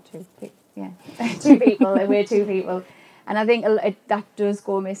 maybe 1, 2, 2 people, and we're 2 people. And I think that does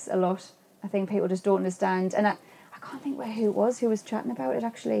go miss a lot. I think people just don't understand. And I can't think who it was who was chatting about it,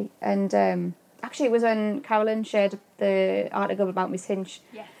 actually. And actually, it was when Carolyn shared the article about Miss Hinch.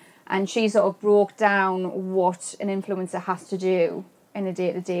 Yes. And she sort of broke down what an influencer has to do in a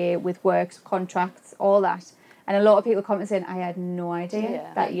day-to-day with works, contracts, all that. And a lot of people comment saying, I had no idea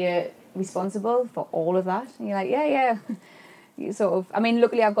that you're responsible for all of that. And you're like, yeah. You sort of, I mean,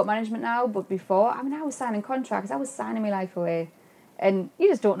 luckily I've got management now, but before, I was signing contracts, I was signing my life away. And you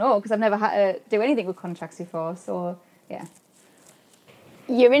just don't know, because I've never had to do anything with contracts before, so, yeah.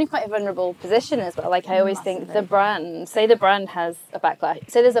 You're in quite a vulnerable position as well. Like I always think the brand has a backlash.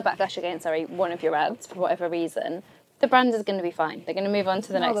 Say there's a backlash against, one of your ads for whatever reason. The brand is going to be fine. They're going to move on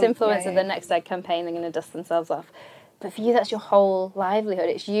to the next influencer, the next ad campaign. They're going to dust themselves off. But for you, that's your whole livelihood.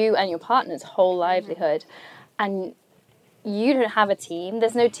 It's you and your partner's whole livelihood. And you don't have a team.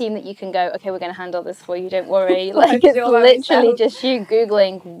 There's no team that you can go, okay, we're going to handle this for you, don't worry. Like, it's literally just you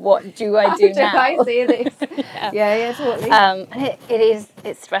Googling, what do I do now? How do I say this? yeah, totally. And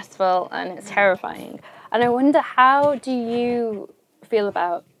it's stressful and it's terrifying. And I wonder, how do you feel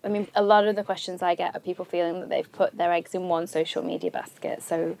about, a lot of the questions I get are people feeling that they've put their eggs in one social media basket.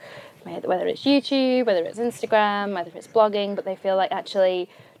 So whether it's YouTube, whether it's Instagram, whether it's blogging, but they feel like, actually,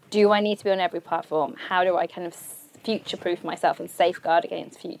 do I need to be on every platform? How do I kind of future-proof myself and safeguard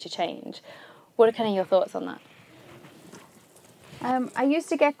against future change? What are kind of your thoughts on that? I used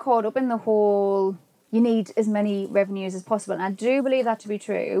to get caught up in the whole, you need as many revenues as possible, and I do believe that to be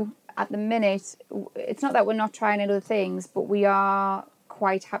true. At the minute, it's not that we're not trying other things, but we are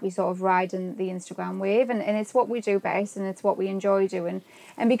quite happy sort of riding the Instagram wave, and it's what we do best, and it's what we enjoy doing.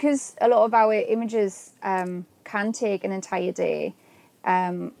 And because a lot of our images can take an entire day,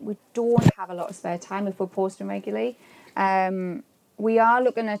 we don't have a lot of spare time if we're posting regularly. We are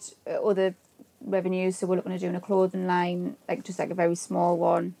looking at other revenues, so we're looking at doing a clothing line, like just like a very small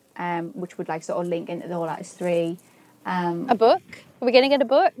one, which would like sort of link into the All That Is 3. A book? Are we going to get a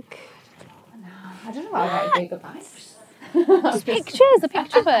book? No, I don't know how I get a big bag. Just pictures, a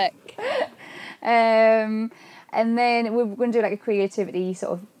picture book. And then we're going to do like a creativity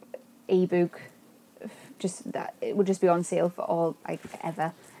sort of ebook. Just that it would just be on sale for all like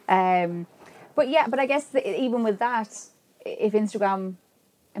ever. But I guess even with that, if Instagram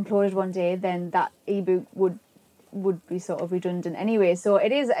imploded one day, then that ebook would be sort of redundant anyway. So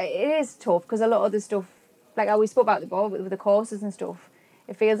it is tough, because a lot of the stuff, like I always spoke about with the courses and stuff,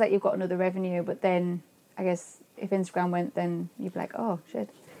 it feels like you've got another revenue, but then I guess if Instagram went, then you'd be like, oh shit.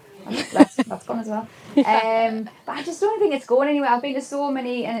 That's gone as well. But I just don't think it's going anywhere. I've been to so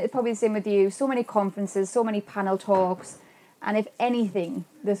many, and it's probably the same with you, so many conferences, so many panel talks, and if anything,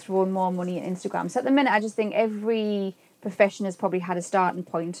 they're throwing more money at Instagram. So at the minute, I just think every profession has probably had a starting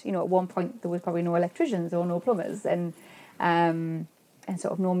point. You know, at one point there was probably no electricians or no plumbers, and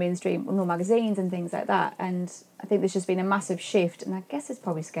sort of no mainstream, no magazines and things like that. And I think there's just been a massive shift, and I guess it's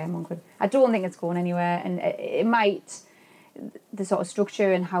probably scaremongering. I don't think it's going anywhere, and it might. The sort of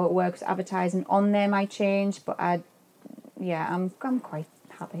structure and how it works, advertising on there might change, but I'm quite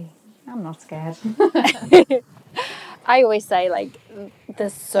happy. I'm not scared. I always say, like,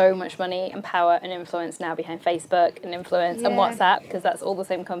 there's so much money and power and influence now behind Facebook and influence and WhatsApp, because that's all the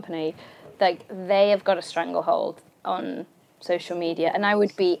same company. Like, they have got a stranglehold on social media, and I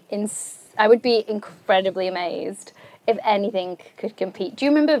would be incredibly amazed if anything could compete. Do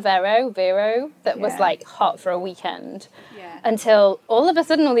you remember Vero? That was like hot for a weekend. Yeah. Until all of a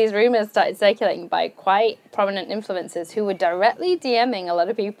sudden all these rumours started circulating by quite prominent influencers who were directly DMing a lot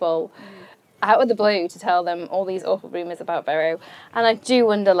of people out of the blue to tell them all these awful rumours about Vero. And I do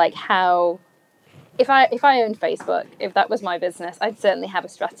wonder, like, how... If I owned Facebook, if that was my business, I'd certainly have a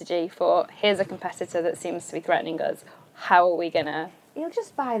strategy for, here's a competitor that seems to be threatening us. How are we going to... You'll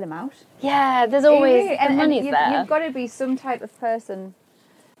just buy them out. Yeah, there's always... the money's there. You've got to be some type of person...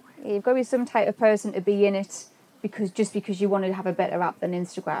 You've got to be some type of person to be in it because you want to have a better app than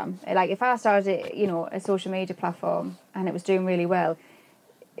Instagram. Like, if I started, a social media platform and it was doing really well,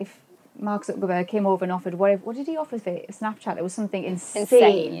 if Mark Zuckerberg came over and offered what did he offer for Snapchat? It was something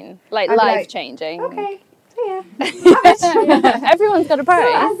insane. Like, life-changing. Okay, yeah. Everyone's got a price.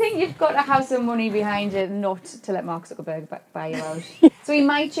 So I think you've got to have some money behind it, not to let Mark Zuckerberg buy you out. So he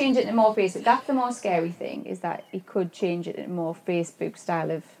might change it to more Facebook. That's the more scary thing, is that he could change it into more Facebook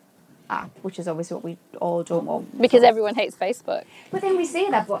style of app, which is obviously what we all don't want. Because everyone hates Facebook. But then we say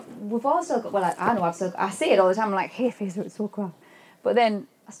that, but we've also got, I say it all the time, I'm like, hey, Facebook is so crap. But then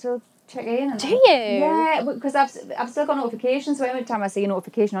I still check in. Do you? Yeah, because I've still got notifications, so every time I see a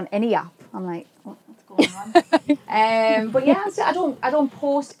notification on any app, I'm like, what's going on? But yeah, I don't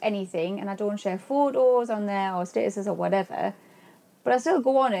post anything, and I don't share photos on there or statuses or whatever. But I still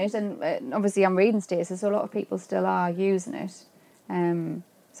go on it, and obviously I'm reading statuses, so a lot of people still are using it.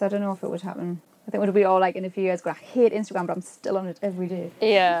 So I don't know if it would happen. I think it would be all like in a few years, I hate Instagram, but I'm still on it every day.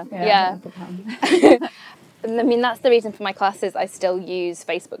 Yeah. And I mean, that's the reason for my classes. I still use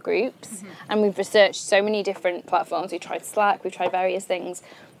Facebook groups, and we've researched so many different platforms. We tried Slack, we tried various things,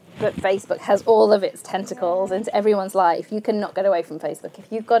 but Facebook has all of its tentacles into everyone's life. You cannot get away from Facebook.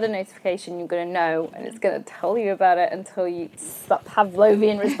 If you've got a notification, you're going to know, and it's going to tell you about it until you stop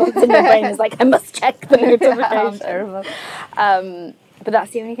Pavlovian response in your brain. It's like, I must check the notification. Terrible. But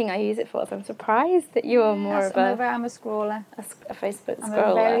that's the only thing I use it for, so I'm surprised that you are more of I'm a scroller. A Facebook scroller. I'm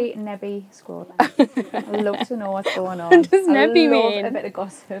a very nebby scroller. I love to know what's going on. What does nebby mean? A bit of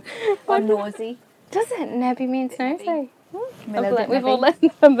gossip. Or nosy. Does it? Nebby means nosy. We've all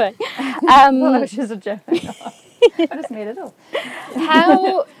learned something. Well, I was just a joke. I just made it up.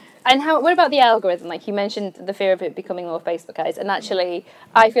 What about the algorithm? Like, you mentioned the fear of it becoming more Facebookized, and actually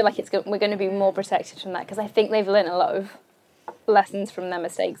I feel like we're going to be more protected from that, because I think they've learned a lot of lessons from their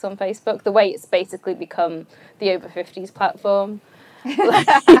mistakes on Facebook. The way it's basically become the over 50s platform, like,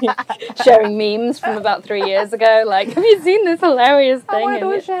 sharing memes from about 3 years ago. Like, have you seen this hilarious thing? One of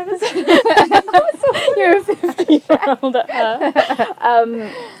those sharers. You're a 50-year-old at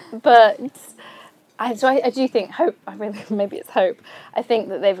her. But I do think maybe it's hope. I think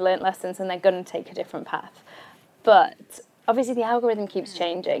that they've learnt lessons and they're going to take a different path. But obviously the algorithm keeps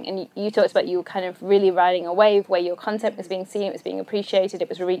changing, and you talked about you were kind of really riding a wave where your content was being seen, it was being appreciated, it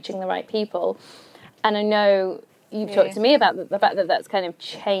was reaching the right people. And I know you've talked to me about the fact that that's kind of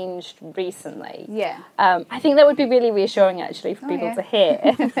changed recently. Yeah. I think that would be really reassuring, actually, for people to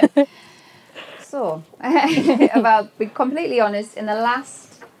hear. So, about being completely honest, in the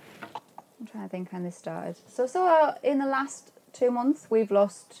last... I'm trying to think when this started. So in the last 2 months, we've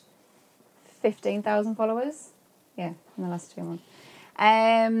lost 15,000 followers. Yeah, in the last 2 months.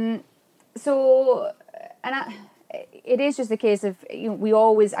 It is just a case of, I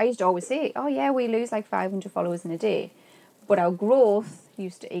used to always say, oh yeah, we lose like 500 followers in a day, but our growth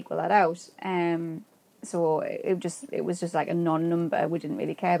used to equal that out. So it was just like a non-number. We didn't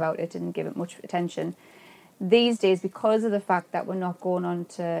really care about it, didn't give it much attention. These days, because of the fact that we're not going on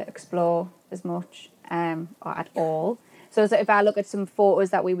to explore as much or at all. So if I look at some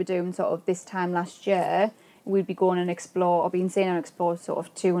photos that we were doing sort of this time last year, we'd be going and explore, or being seen and explore sort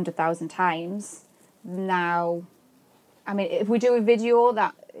of 200,000 times. Now, I mean, if we do a video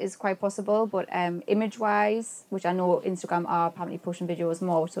that is quite possible, but image-wise, which I know Instagram are apparently pushing videos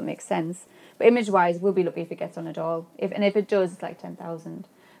more, so it makes sense. But image-wise, we'll be lucky if it gets on at all. If it does, it's like 10,000.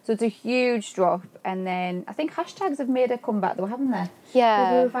 So it's a huge drop. And then I think hashtags have made a comeback though, haven't they?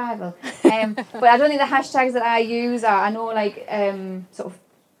 Yeah. With revival. But I don't think the hashtags that I use are, I know like sort of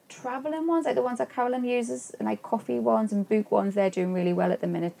travelling ones, like the ones that Carolyn uses, and like coffee ones and book ones, they're doing really well at the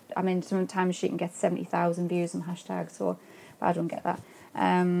minute. I mean, sometimes she can get 70,000 views on hashtags, so but I don't get that.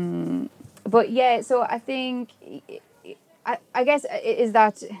 But yeah, so I think, I guess it is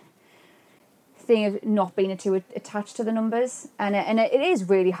that thing of not being too attached to the numbers, and it is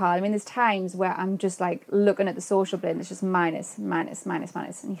really hard. I mean, there's times where I'm just like looking at the social blade and it's just minus, and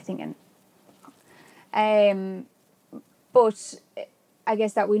you're thinking, but I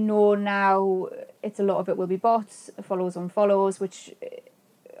guess that we know now it's a lot of it will be bots, follows on follows, which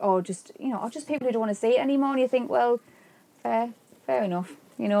or just people who don't want to see it anymore, and you think, well, fair enough,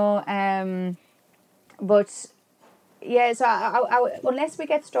 but yeah, so I unless we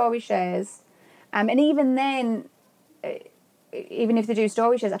get story shares. And even then, even if they do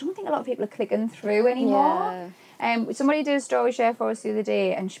story shares, I don't think a lot of people are clicking through anymore. Yeah. Somebody did a story share for us the other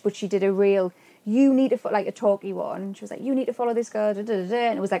day, but she did a reel. You need to like a talky one. She was like, you need to follow this girl, and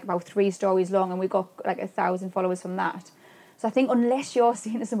it was like about 3 stories long, and we got like 1,000 followers from that. So I think unless you're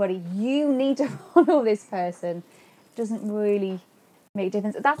saying to somebody, you need to follow this person, it doesn't really make a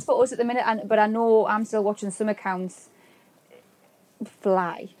difference. That's for us at the minute, but I know I'm still watching some accounts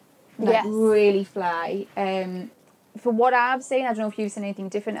fly. Like really fly. For what I've seen, I don't know if you've seen anything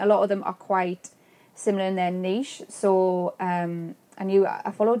different. A lot of them are quite similar in their niche. So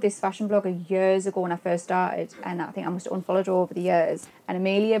I followed this fashion blogger years ago when I first started, and I think I must have unfollowed her over the years. And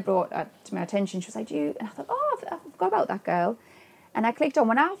Amelia brought that to my attention. She was like, "You," and I thought, "Oh, I forgot about that girl." And I clicked on.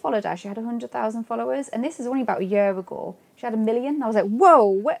 When I followed her, she had 100,000 followers, and this is only about a year ago. She had 1 million. And I was like,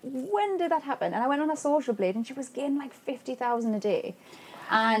 "Whoa, when did that happen?" And I went on a social blade, and she was getting like 50,000 a day.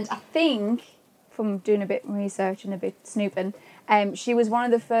 And I think, from doing a bit of research and a bit snooping, she was one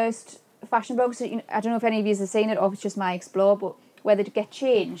of the first fashion bloggers. I don't know if any of you have seen it or if it's just my explore, but where they get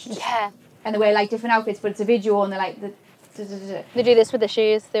changed. Yeah. And they wear like different outfits, but it's a video and they're like... They do this with the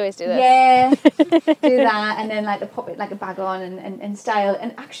shoes. They always do this. Yeah, do that, and then like they pop it like a bag on and style.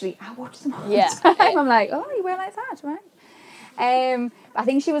 And actually, I watch them all the time. I'm like, oh, you wear like that, right? I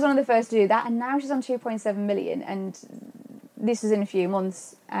think she was one of the first to do that, and now she's on 2.7 million, and this is in a few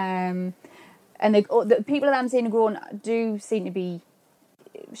months. And the people that I'm seeing grown do seem to be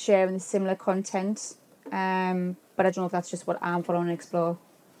sharing the similar content, but I don't know if that's just what I'm following and explore.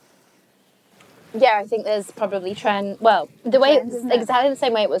 Yeah, I think there's probably trend. Well, the way exactly the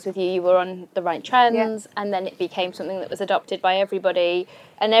same way it was with you. You were on the right trends, and then it became something that was adopted by everybody.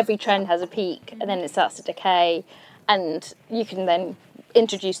 And every trend has a peak, and then it starts to decay, and you can then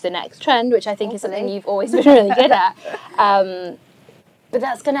introduce the next trend, which I think is something you've always been really good at. But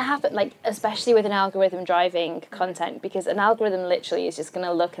that's going to happen, like especially with an algorithm driving content, because an algorithm literally is just going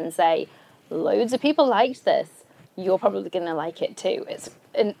to look and say, loads of people liked this. You're probably going to like it too.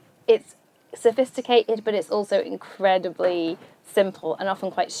 It's sophisticated, but it's also incredibly simple and often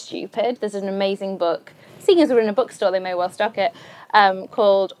quite stupid. There's an amazing book, seeing as we're in a bookstore, they may well stock it,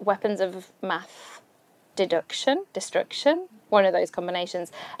 called Weapons of Math Destruction, one of those combinations,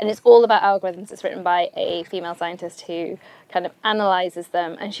 and it's all about algorithms. It's written by a female scientist who kind of analyzes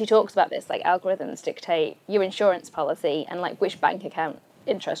them, and she talks about this, like algorithms dictate your insurance policy and like which bank account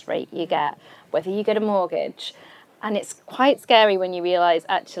interest rate you get, whether you get a mortgage, and it's quite scary when you realize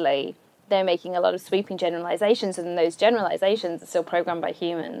actually they're making a lot of sweeping generalizations, and those generalizations are still programmed by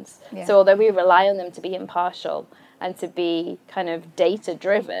humans. Yeah. So although we rely on them to be impartial and to be kind of data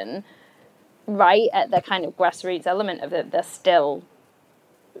driven, right at the kind of grassroots element of it, they're still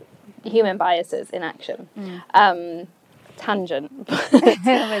human biases in action. Tangent.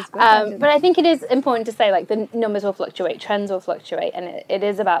 But I think it is important to say, like, the numbers will fluctuate, trends will fluctuate, and it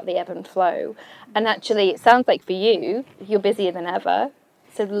is about the ebb and flow. And actually, it sounds like for you, you're busier than ever.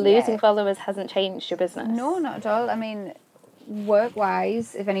 So losing followers hasn't changed your business? No, not at all. I mean,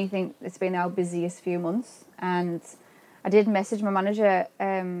 work-wise, if anything, it's been our busiest few months. And I did message my manager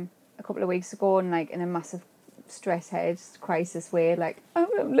a couple of weeks ago, and like in a massive stress head crisis way, like,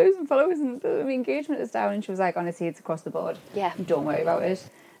 I'm losing followers and the engagement is down. And she was like, honestly, it's across the board. Yeah. Don't worry about it.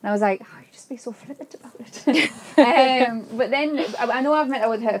 And I was like, oh, you just be so flippant about it. But then I know I've met her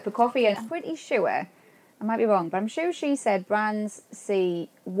with her for coffee, and I'm pretty sure, I might be wrong, but I'm sure she said brands see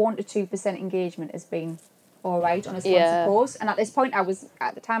 1 to 2% engagement as being all right on a sponsored post. And at this point,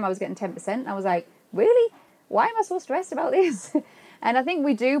 at the time I was getting 10%. And I was like, really? Why am I so stressed about this? And I think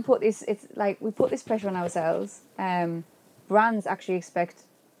we do put this, it's like we put this pressure on ourselves. Brands actually expect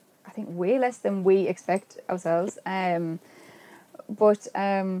I think way less than we expect ourselves. But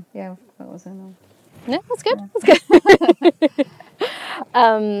yeah, what was I know? No, that's good. That's good.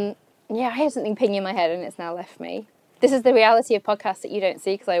 Yeah, I had something ping in my head and it's now left me. This is the reality of podcasts that you don't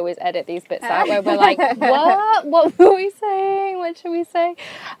see because I always edit these bits out where we're like, what? What were we saying? What should we say?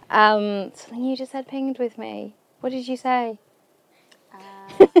 Something you just said pinged with me. What did you say?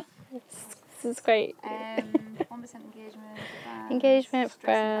 This is great. 1% Engagement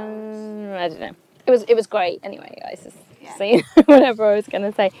from, I don't know. It was great anyway, guys. Just saying whatever I was going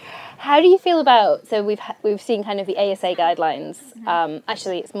to say. How do you feel about, so we've seen kind of the ASA guidelines.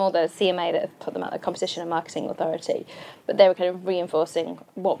 Actually, it's more the CMA that have put them out, the Competition and Marketing Authority, but they were kind of reinforcing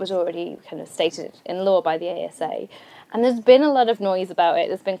what was already kind of stated in law by the ASA. And there's been a lot of noise about it.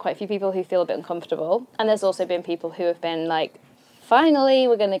 There's been quite a few people who feel a bit uncomfortable, and there's also been people who have been like, finally,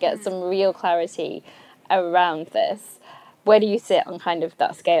 we're going to get some real clarity around this. Where do you sit on kind of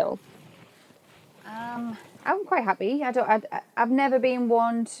that scale? I'm quite happy. I've never been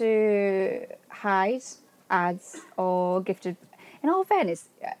one to hide ads or gifted. In all fairness,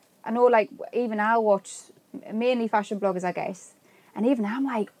 I know like even I watch mainly fashion bloggers, I guess, and even I'm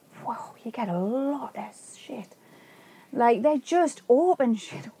like, whoa, you get a lot of shit. Like they're just open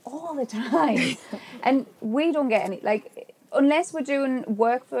shit all the time, and we don't get any like. Unless we're doing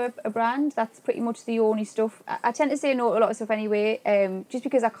work for a brand, that's pretty much the only stuff. I tend to say no to a lot of stuff anyway, just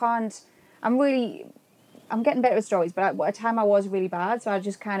because I can't. I'm getting better at stories, but at a time I was really bad, so I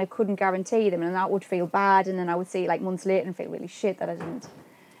just kind of couldn't guarantee them, and that would feel bad, and then I would see it like months later and feel really shit that I didn't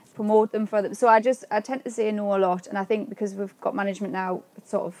promote them for them. So I tend to say no a lot, and I think because we've got management now, it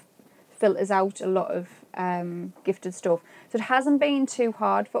sort of filters out a lot of gifted stuff. So it hasn't been too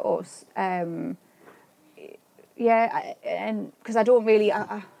hard for us. Yeah, and because I don't really,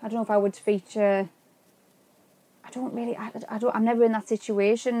 I don't know if I would feature. I'm never in that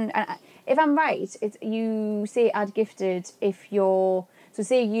situation. And if I'm right, it's you say add gifted if you're, so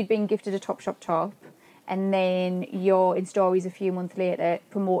say you'd been gifted a Topshop top and then you're in stories a few months later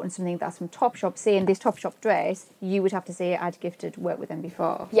promoting something that's from Topshop, saying this Topshop dress, you would have to say add gifted, worked with them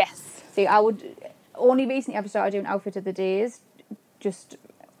before. Yes. See, I would, only recently I've started doing outfit of the days, just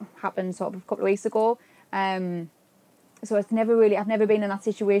happened sort of a couple of weeks ago. So I've never been in that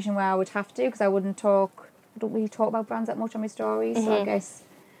situation where I would have to, because I don't really talk about brands that much on my stories, so I guess,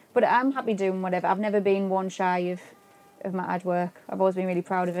 but I'm happy doing whatever. I've never been one shy of my ad work. I've always been really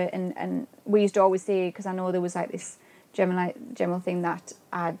proud of it, and we used to always say, because I know there was like this general thing that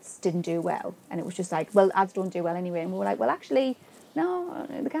ads didn't do well, and it was just like, well, ads don't do well anyway, and we were like, well, actually, no,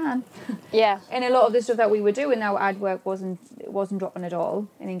 they can. Yeah. And a lot of the stuff that we were doing now, ad work wasn't dropping at all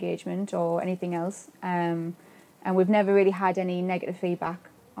in engagement or anything else, and we've never really had any negative feedback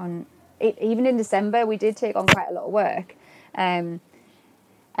on it. Even in December, we did take on quite a lot of work, I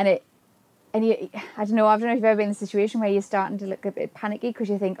don't know if you've ever been in a situation where you're starting to look a bit panicky because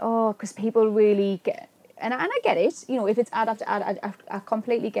you think, oh, because people really get, and I get it, you know, if it's ad after ad, I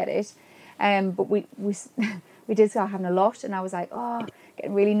completely get it, but we did start having a lot, and I was like, oh,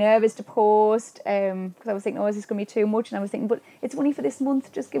 getting really nervous to post, because I was thinking, oh, is this going to be too much? And I was thinking, but it's only for this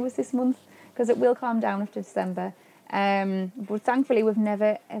month, just give us this month, because it will calm down after December. But thankfully we've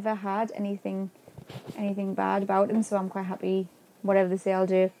never ever had anything bad about them, so I'm quite happy. Whatever they say, I'll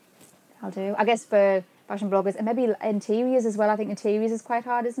do. I guess for fashion bloggers, and maybe interiors as well. I think interiors is quite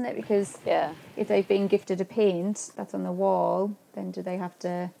hard, isn't it? Because if they've been gifted a paint that's on the wall, then do they have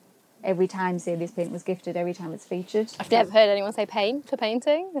to every time say this paint was gifted every time it's featured? I've never heard anyone say paint for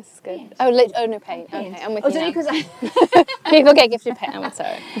painting. This is good. Paint. Oh no, paint. Okay, I'm with you now. Because People get gifted paint. I'm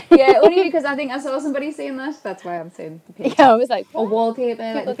sorry. Yeah, only because I think I saw somebody saying that. That's why I'm saying paint. Yeah, I was like, or wallpaper,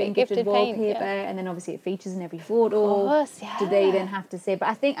 like People they've been get gifted gifted paint, wallpaper, and then obviously it features in every photo. Of course, yeah. Do they then have to say? But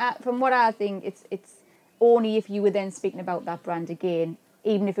I think, from what I think, it's only if you were then speaking about that brand again,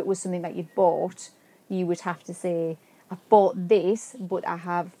 even if it was something that you'd bought, you would have to say, I bought this, but I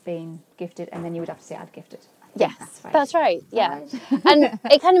have been gifted, and then you would have to say, I'd gifted. Yes, that's right. Yeah, and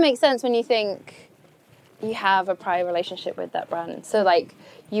it kind of makes sense when you think you have a prior relationship with that brand. So like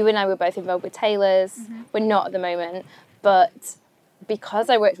you and I were both involved with tailors. We're not at the moment, but because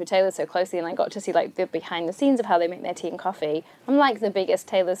I worked with tailors so closely and I got to see like the behind the scenes of how they make their tea and coffee, I'm like the biggest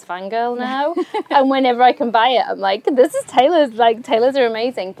tailors fangirl now. And whenever I can buy it, I'm like, this is tailors. Like tailors are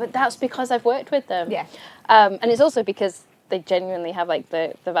amazing, but that's because I've worked with them. Yeah. And it's also because they genuinely have like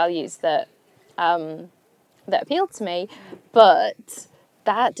the values that appealed to me, but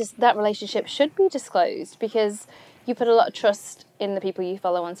that relationship should be disclosed because you put a lot of trust in the people you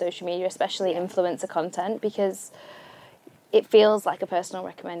follow on social media, especially influencer content, because it feels like a personal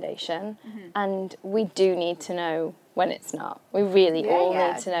recommendation, and we do need to know when it's not. We really all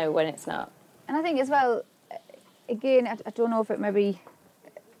need to know when it's not. And I think as well, again, I don't know if it maybe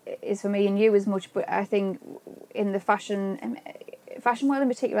is for me and you as much, but I think in the fashion world in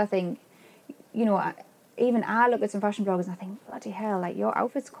particular, I think, you know, even I look at some fashion bloggers and I think, bloody hell, like your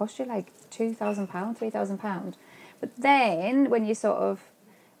outfits cost you like £2,000, £3,000. But then when you sort of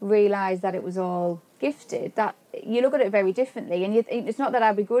realise that it was all gifted, that you look at it very differently, and it's not that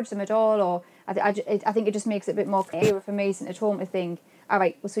I begrudge them at all, or I think it just makes it a bit more clear for me sitting at home to think, all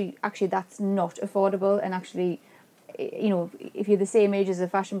right, well, so actually that's not affordable, and actually, you know, if you're the same age as a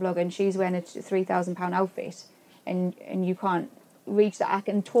fashion blogger and she's wearing a £3,000 outfit, and you can't reach that, I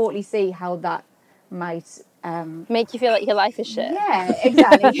can totally see how that might make you feel like your life is shit. Yeah,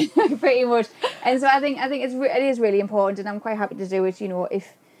 exactly, pretty much. And so I think it is really important, and I'm quite happy to do it. You know,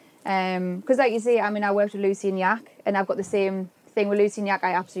 if because like you say, I mean, I worked with Lucy and Yak, and I've got the same thing with Lucy and Yak.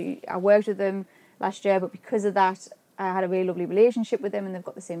 I worked with them last year, but because of that, I had a really lovely relationship with them, and they've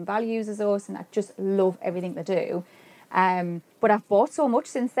got the same values as us, and I just love everything they do. But I've bought so much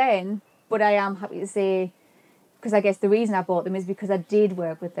since then. But I am happy to say, because I guess the reason I bought them is because I did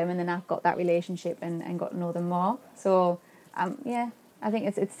work with them, and then I've got that relationship and got to know them more. So yeah, I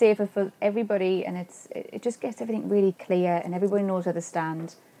think it's safer for everybody, and it just gets everything really clear, and everybody knows where they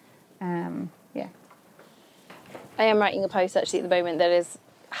stand. Yeah. I am writing a post actually at the moment that is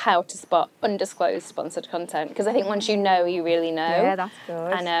how to spot undisclosed sponsored content, because I think once you know, you really know. Yeah, that's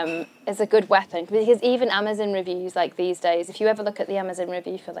good. And it's a good weapon, because even Amazon reviews, like these days, if you ever look at the Amazon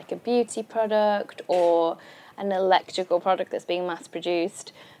review for like a beauty product or an electrical product that's being mass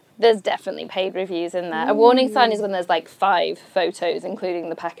produced, there's definitely paid reviews in there. A warning sign is when there's like 5 photos, including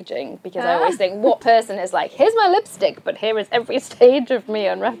the packaging, because I always think, what person is like, here's my lipstick, but here is every stage of me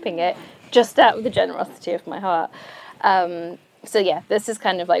unwrapping it, just out of the generosity of my heart. So yeah, this is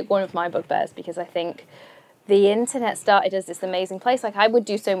kind of like one of my bugbears, because I think the internet started as this amazing place. Like, I would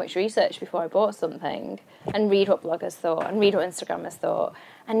do so much research before I bought something and read what bloggers thought and read what Instagrammers thought.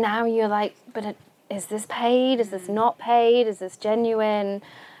 And now you're like, but is this paid? Is this not paid? Is this genuine?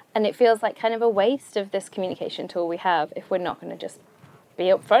 And it feels like kind of a waste of this communication tool we have if we're not going to just be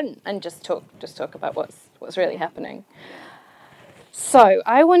upfront and just talk about what's really happening. So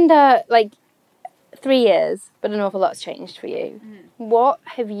I wonder, like, 3 years, but an awful lot's changed for you. What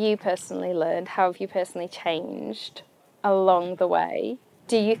have you personally learned? How have you personally changed along the way?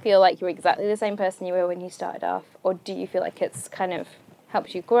 Do you feel like you're exactly the same person you were when you started off, or do you feel like it's kind of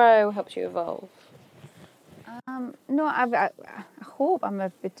helped you grow, helped you evolve? No, I hope I'm a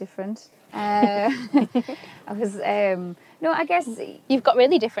bit different. No, I guess You've got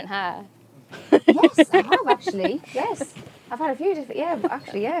really different hair. Yes, I have actually. Yes, I've had a few different. Yeah,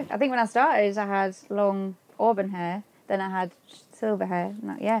 actually, yeah. I think when I started, I had long auburn hair. Then I had silver hair.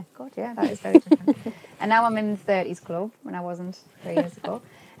 Yeah, God, yeah, that is very different. And now I'm in the 30s club when I wasn't 3 years ago.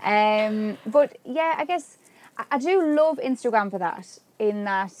 But yeah, I guess I do love Instagram for that. In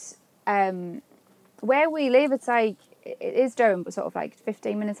that, where we live, it's like it is Durham, but sort of like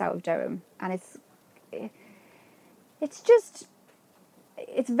 15 minutes out of Durham, and it's just.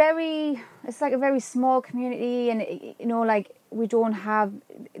 It's like a very small community, and you know, like, we don't have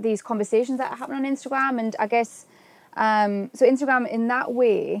these conversations that happen on Instagram. And I guess so Instagram in that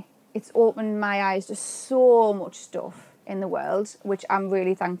way, it's opened my eyes to so much stuff in the world, which I'm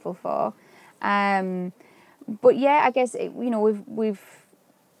really thankful for. But yeah, I guess you know,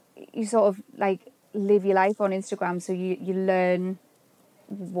 you sort of like live your life on Instagram, so you learn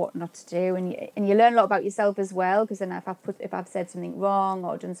what not to do, and you learn a lot about yourself as well, because then if I've said something wrong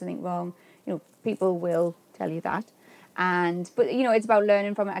or done something wrong, you know, people will tell you that. But you know, it's about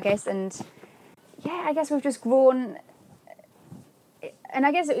learning from it, I guess. And yeah, I guess we've just grown, and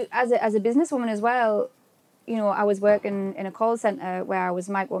I guess as a businesswoman as well, you know, I was working in a call centre where I was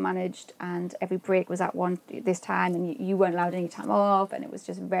micromanaged, and every break was at this time, and you weren't allowed any time off, and it was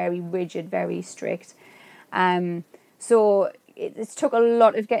just very rigid, very strict. So it took a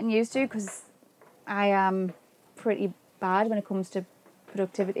lot of getting used to, because I am pretty bad when it comes to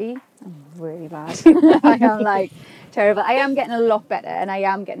productivity. I'm really bad. I am like terrible. I am getting a lot better, and I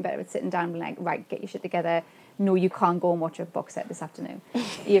am getting better at sitting down and being like, right, get your shit together. No, you can't go and watch a box set this afternoon.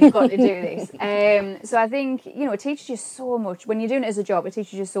 You've got to do this. So I think, you know, it teaches you so much. When you're doing it as a job, it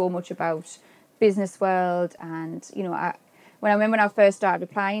teaches you so much about business world. And, you know, I remember when I first started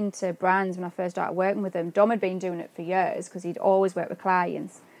applying to brands, when I first started working with them, Dom had been doing it for years because he'd always worked with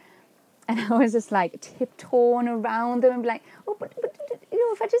clients. And I was just like tiptoeing around them and be like, oh, but you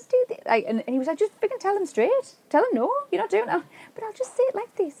know, if I just do this, like, and he was like, just freaking tell them straight. Tell them, no, you're not doing it. But I'll just say it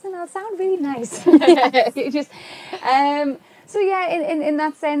like this and I'll sound really nice. So yeah, in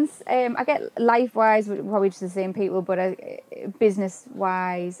that sense, I get life-wise, we're probably just the same people, but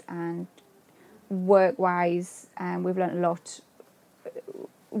business-wise and work-wise, we've learned a lot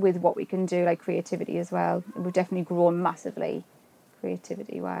with what we can do, like creativity as well. We've definitely grown massively,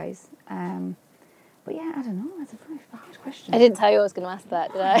 creativity-wise. But yeah, I don't know. That's a very hard question. I didn't tell you I was going to ask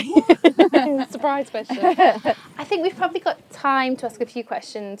that, did I? Surprise question. I think we've probably got time to ask a few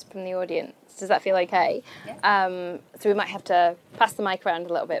questions from the audience. Does that feel okay? Yeah. So we might have to pass the mic around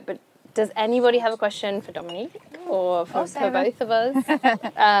a little bit, but does anybody have a question for Dominique or for both of us?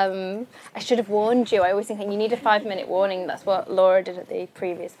 I should have warned you. I always think you need a 5-minute warning. That's what Laura did at the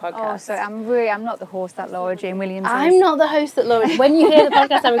previous podcast. Oh, sorry, I'm not the host that Laura Jane Williams is. I'm not the host that Laura... When you hear the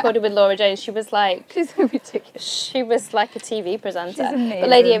podcast I recorded with Laura Jane, she was like... She's ridiculous. She was like a TV presenter. She's amazing. But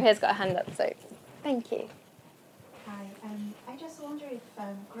Lady over here's got a hand up, so thank you. Hi, I just wonder if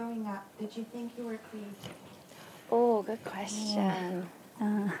growing up, did you think you were creative? Oh, good question.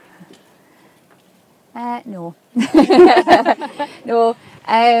 No. No.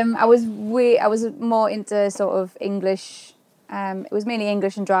 I was more into sort of English. It was mainly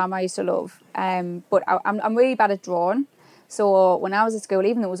English and drama I used to love. But I'm really bad at drawing. So when I was at school,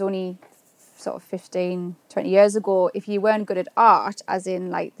 even though it was only sort of 15, 20 years ago, if you weren't good at art, as in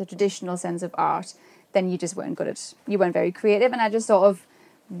like the traditional sense of art, then you just weren't you weren't very creative. And I just sort of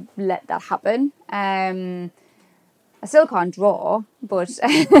let that happen. I still can't draw, but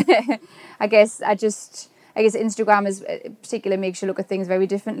I guess Instagram is particularly makes you look at things very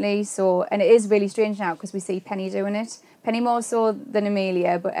differently. So, and it is really strange now because we see Penny doing it. Penny more so than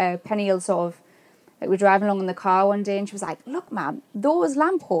Amelia, but Penny will sort of, like, we're driving along in the car one day and she was like, "Look, Mum, those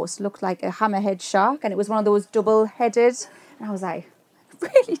lampposts look like a hammerhead shark," and it was one of those double-headed. And I was like, "It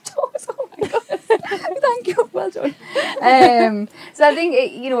really does! Oh my goodness! Thank you, well done." So I think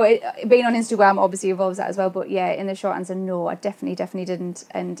being on Instagram obviously involves that as well. But yeah, in the short answer, no, I definitely didn't.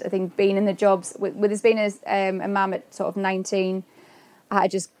 And I think being in the jobs with us being a mum at sort of 19, I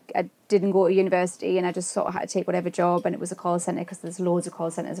didn't go to university and I just sort of had to take whatever job, and it was a call centre because there's loads of call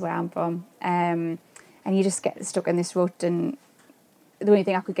centres where I'm from. And you just get stuck in this rut, and the only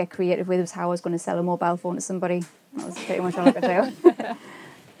thing I could get creative with was how I was going to sell a mobile phone to somebody. That was pretty much all I could do.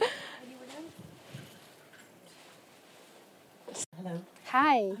 Hello.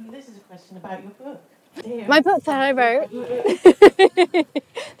 Hi. This is a question about your book. My book that I wrote.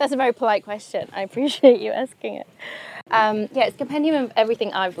 That's a very polite question. I appreciate you asking it. It's a compendium of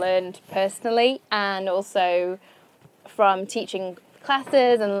everything I've learned personally, and also from teaching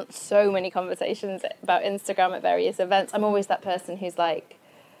classes and so many conversations about Instagram at various events. I'm always that person who's like,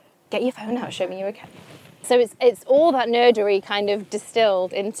 "Get your phone out, show me your account." So it's all that nerdery kind of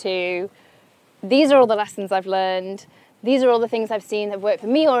distilled into, these are all the lessons I've learned. These are all the things I've seen that have worked for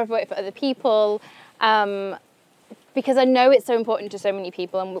me or have worked for other people. Because I know it's so important to so many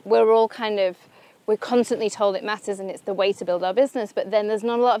people, and we're constantly told it matters and it's the way to build our business, but then there's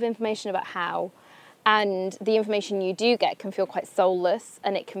not a lot of information about how. And the information you do get can feel quite soulless,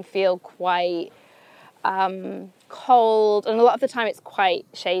 and it can feel quite cold, and a lot of the time it's quite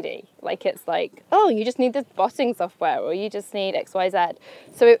shady. Like, it's like, oh, you just need this botting software, or you just need XYZ.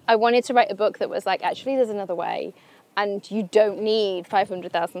 So I wanted to write a book that was like, actually there's another way, and you don't need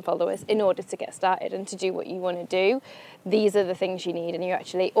 500,000 followers in order to get started and to do what you want to do. These are the things you need, and you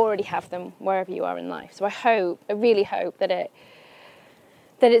actually already have them wherever you are in life. So I really hope that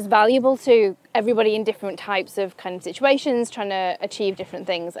it's valuable to everybody in different types of kind of situations, trying to achieve different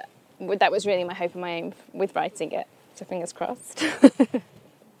things. That was really my hope and my aim with writing it. So fingers crossed.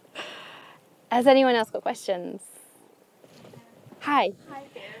 Has anyone else got questions? Hi. Hi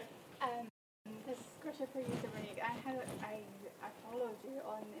there. This is a question for you, Dominique. I followed you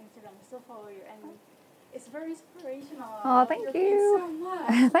on Instagram. I still follow you, and it's very inspirational. Oh, thank you. So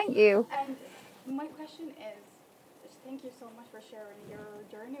much. Thank you. And my question is, thank you so much for sharing your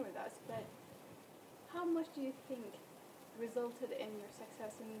journey with us. But how much do you think resulted in your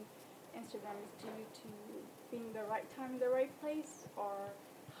success in Instagram is due to being the right time in the right place, or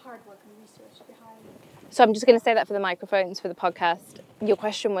hard work and research behind it? So I'm just going to say that for the microphones for the podcast. Your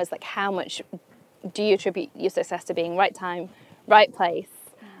question was like, how much do you attribute your success to being right time, right place,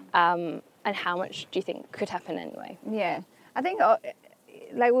 and how much do you think could happen anyway? Yeah, I think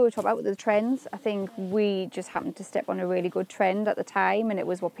like we were talking about with the trends, I think we just happened to step on a really good trend at the time, and it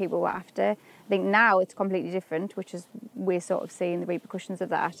was what people were after. I think now it's completely different, which is we're sort of seeing the repercussions of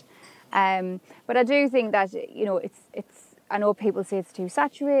that. But I do think that, it's I know people say it's too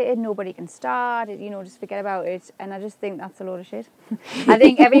saturated, nobody can start it, just forget about it, and I just think that's a load of shit. I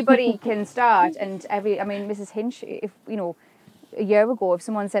think everybody can start, and Mrs. Hinch, if a year ago, if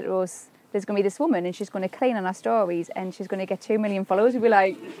someone said to us there's going to be this woman and she's going to clean on our stories and she's going to get 2 million followers. We'd be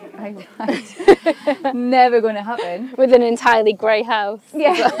like, right. Never going to happen. With an entirely grey house.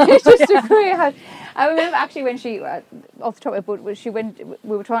 Yeah, it's just a grey house. I remember actually when she, off the top of it, but she went,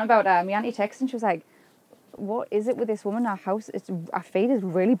 we were talking about my auntie text and she was like, what is it with this woman? Our house, our feed is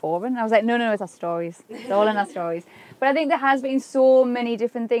really boring. And I was like, no, it's our stories. It's all in our stories. But I think there has been so many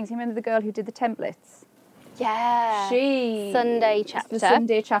different things. You remember the girl who did the templates? Yeah. Sunday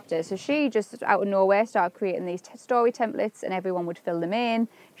chapter. So she just out of nowhere started creating these story templates and everyone would fill them in,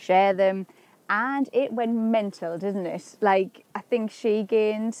 share them. And it went mental, didn't it? Like, I think she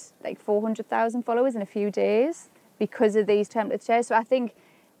gained like 400,000 followers in a few days because of these template shares. So I think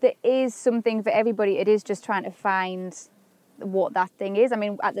there is something for everybody. It is just trying to find what that thing is. I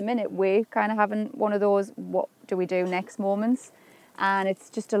mean, at the minute, we're kind of having one of those what do we do next moments. And it's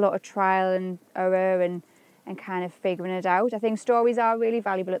just a lot of trial and error and kind of figuring it out. I think stories are really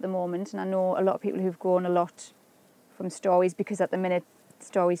valuable at the moment. And I know a lot of people who've grown a lot from stories because at the minute,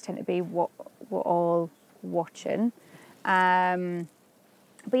 stories tend to be what we're all watching.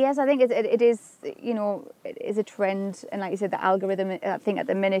 But yes, I think it is, you know, it is a trend. And like you said, the algorithm, I think at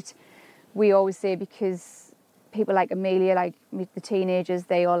the minute, we always say because people like Amelia, like the teenagers,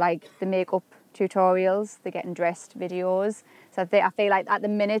 they all like the makeup tutorials, they're getting dressed videos. So I feel like at the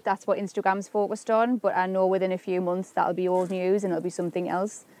minute, that's what Instagram's focused on. But I know within a few months, that'll be old news and it'll be something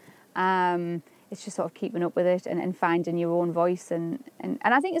else. It's just sort of keeping up with it and finding your own voice. And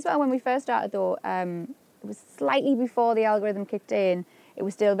I think as well, when we first started though, it was slightly before the algorithm kicked in. It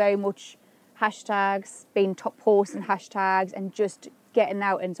was still very much hashtags, being top posts and hashtags and just getting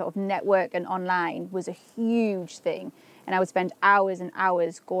out and sort of networking online was a huge thing. And I would spend hours and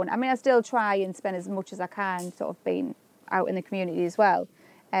hours going, I mean, I still try and spend as much as I can sort of being out in the community as well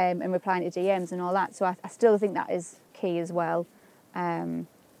and replying to DMs and all that. So I still think that is key as well.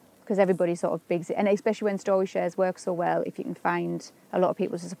 Because everybody sort of bigs it, and especially when story shares work so well, if you can find a lot of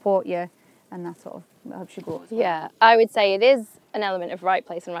people to support you, and that sort of helps you grow. Yeah, I would say it is an element of right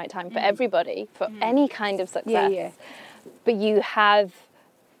place and right time for everybody, for any kind of success. Yeah. But you have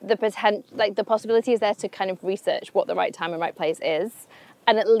the potential, like the possibility is there to kind of research what the right time and right place is,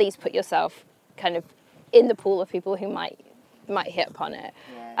 and at least put yourself kind of in the pool of people who might hit upon it.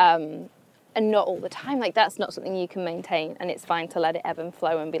 Yeah. And not all the time. Like, that's not something you can maintain, and it's fine to let it ebb and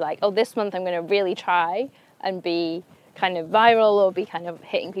flow and be like, oh, this month I'm going to really try and be kind of viral or be kind of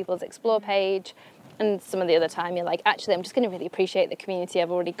hitting people's explore page. And some of the other time you're like, actually, I'm just going to really appreciate the community I've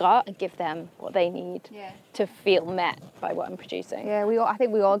already got and give them what they need to feel met by what I'm producing. Yeah, I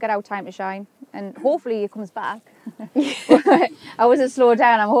think we all get our time to shine, and hopefully it comes back. I wasn't slowed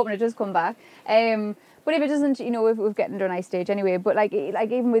down. I'm hoping it does come back. But if it doesn't, you know, we've getting to a nice stage anyway. But like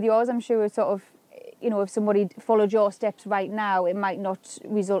even with yours, I'm sure it's sort of, you know, if somebody followed your steps right now, it might not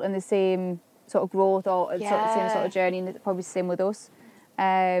result in the same sort of growth or sort of same sort of journey. And it's probably the same with us.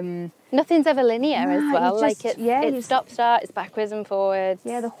 Nothing's ever linear as well. It's stop-start, it's backwards and forwards.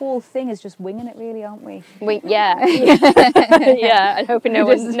 Yeah, the whole thing is just winging it, really, aren't we? Yeah. Yeah, and hoping no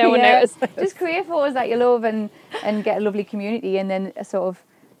one notices. Just create photos that you love and get a lovely community, and then sort of.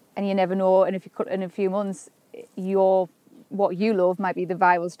 And you never know, and if you cut in a few months, what you love might be the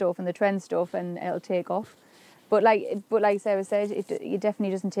viral stuff and the trend stuff, and it'll take off. But like Sarah said, it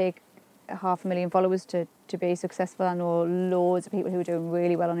definitely doesn't take 500,000 followers to be successful. I know loads of people who are doing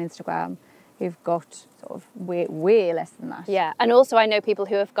really well on Instagram who've got sort of way less than that. Yeah, and also I know people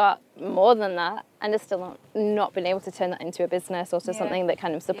who have got more than that and are still not been able to turn that into a business or to something that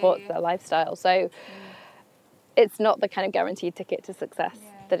kind of supports their lifestyle. So it's not the kind of guaranteed ticket to success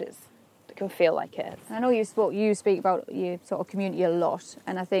that it can feel like it is. I know you speak about your sort of community a lot,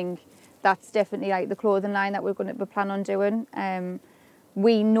 and I think that's definitely like the clothing line that we plan on doing.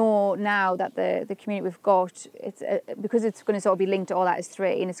 We know now that the community we've got, it's because it's going to sort of be linked to all that as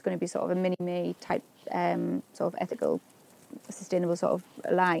three, and it's going to be sort of a mini-me type sort of ethical, sustainable sort of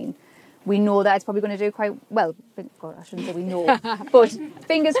line. We know that it's probably going to do quite well. God, I shouldn't say we know. But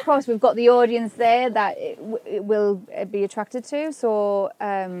fingers crossed, we've got the audience there that it will be attracted to. So,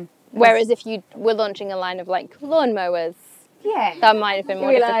 whereas if you were launching a line of like lawnmowers, that might have been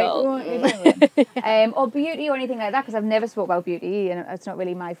more difficult. Or beauty or anything like that, because I've never spoke about beauty and it's not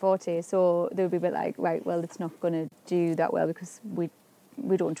really my forte. So they would be a bit like, right, well, it's not going to do that well because we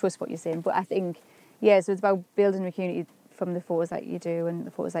don't trust what you're saying. But I think, so it's about building a community from the photos that you do and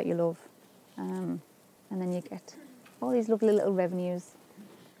the photos that you love. And then you get all these lovely little revenues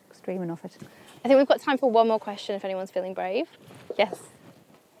streaming off it. I think we've got time for one more question if anyone's feeling brave. Yes.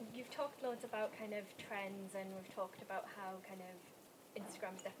 You've talked loads about kind of trends, and we've talked about how kind of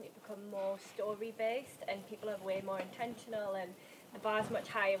Instagram's definitely become more story based and people are way more intentional and the bar's much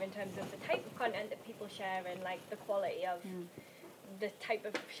higher in terms of the type of content that people share and like the quality of the type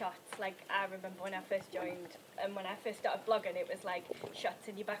of shots. Like I remember when I first joined and when I first started blogging, it was like shots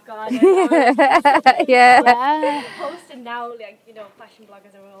in your back garden. Posting now, like, you know, fashion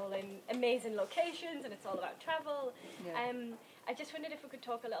bloggers are all in amazing locations and it's all about travel. I just wondered if we could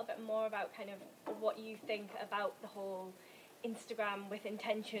talk a little bit more about kind of what you think about the whole Instagram with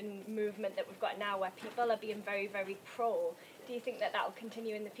intention movement that we've got now, where people are being very, very pro. Do you think that will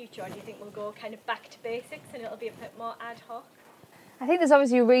continue in the future, or do you think we'll go kind of back to basics and it'll be a bit more ad hoc? I think there's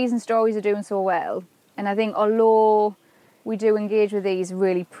obviously a reason stories are doing so well, and I think although we do engage with these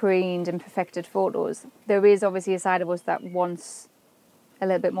really preened and perfected photos, there is obviously a side of us that wants a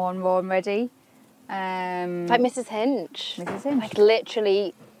little bit more raw and ready. Like Mrs. Hinch. Mrs. Hinch. Like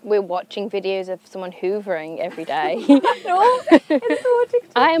literally, we're watching videos of someone hoovering every day. No, it's so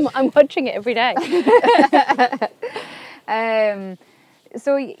addictive. I'm watching it every day.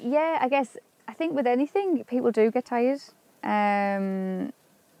 So yeah, I think with anything, people do get tired.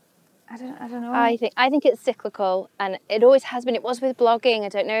 I don't know. I think it's cyclical, and it always has been. It was with blogging. I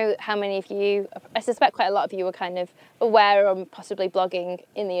don't know how many of you, I suspect quite a lot of you were kind of aware of possibly blogging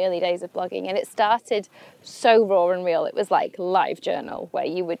in the early days of blogging, and it started so raw and real. It was like live journal, where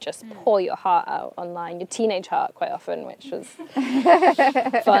you would just pour your heart out online, your teenage heart quite often, which was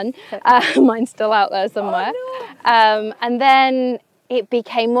fun. Mine's still out there somewhere. Oh, no. And then it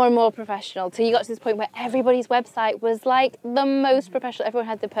became more and more professional. So you got to this point where everybody's website was like the most professional. Everyone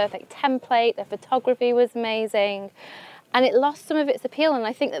had the perfect template. Their photography was amazing. And it lost some of its appeal. And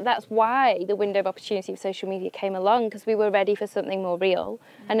I think that's why the window of opportunity of social media came along, because we were ready for something more real.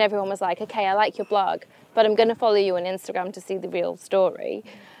 And everyone was like, okay, I like your blog, but I'm going to follow you on Instagram to see the real story.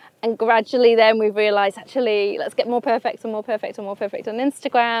 And gradually then we realised, actually, let's get more perfect and more perfect and more perfect on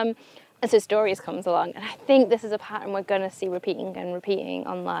Instagram. And so stories comes along, and I think this is a pattern we're going to see repeating and repeating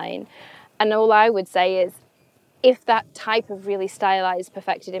online. And all I would say is, if that type of really stylized,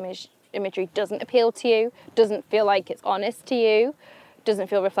 perfected imagery doesn't appeal to you, doesn't feel like it's honest to you, doesn't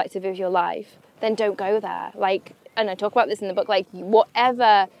feel reflective of your life, then don't go there. Like, and I talk about this in the book, like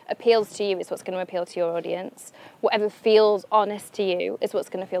whatever appeals to you is what's going to appeal to your audience. Whatever feels honest to you is what's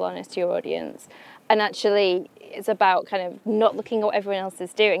going to feel honest to your audience. And actually, it's about kind of not looking at what everyone else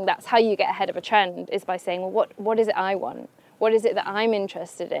is doing. That's how you get ahead of a trend, is by saying, well, what is it I want? What is it that I'm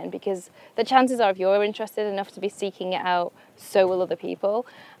interested in? Because the chances are, if you're interested enough to be seeking it out, so will other people.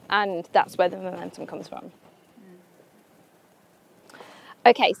 And that's where the momentum comes from.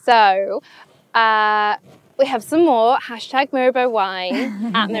 Okay, so we have some more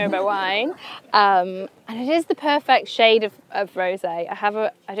 #MirabeauWine at MirabeauWine, and it is the perfect shade of rosé. I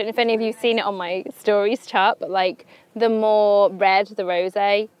don't know if any of you've seen it on my stories chart, but like the more red the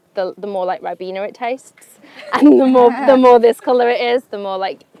rosé, the more like Ribena it tastes, and the more this colour it is, the more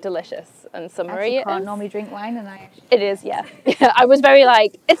like delicious and summery it is. I can't normally drink wine, and It is, yeah. I was very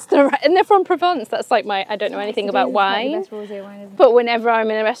like, and they're from Provence. That's like I don't know anything about wine. The best rosé wine, isn't it? But whenever I'm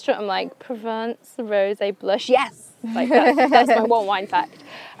in a restaurant, I'm like, Provence rosé blush, yes. Like that's my one wine fact.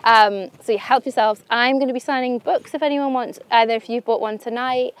 So you help yourselves. I'm going to be signing books if anyone wants. Either if you've bought one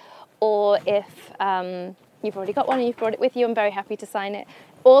tonight, or if you've already got one and you've brought it with you, I'm very happy to sign it.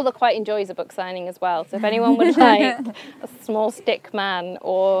 Orla quite enjoys a book signing as well. So if anyone would like a small stick man,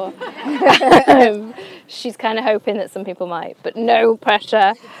 or she's kind of hoping that some people might, but no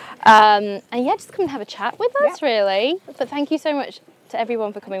pressure. And yeah, just come and have a chat with us, really. But thank you so much to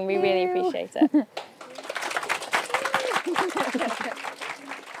everyone for coming. We really appreciate it.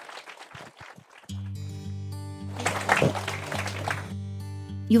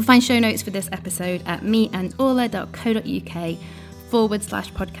 You'll find show notes for this episode at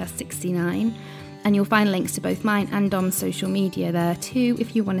meandorla.co.uk/podcast 69, and you'll find links to both mine and Dom's social media there too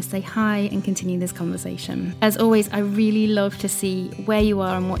if you want to say hi and continue this conversation. As always, I really love to see where you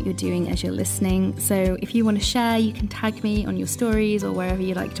are and what you're doing as you're listening, so if you want to share, you can tag me on your stories or wherever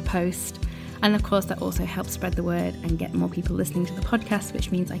you like to post. And of course, that also helps spread the word and get more people listening to the podcast, which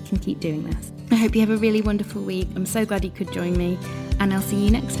means I can keep doing this. I hope you have a really wonderful week. I'm so glad you could join me, and I'll see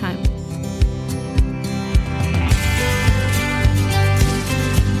you next time.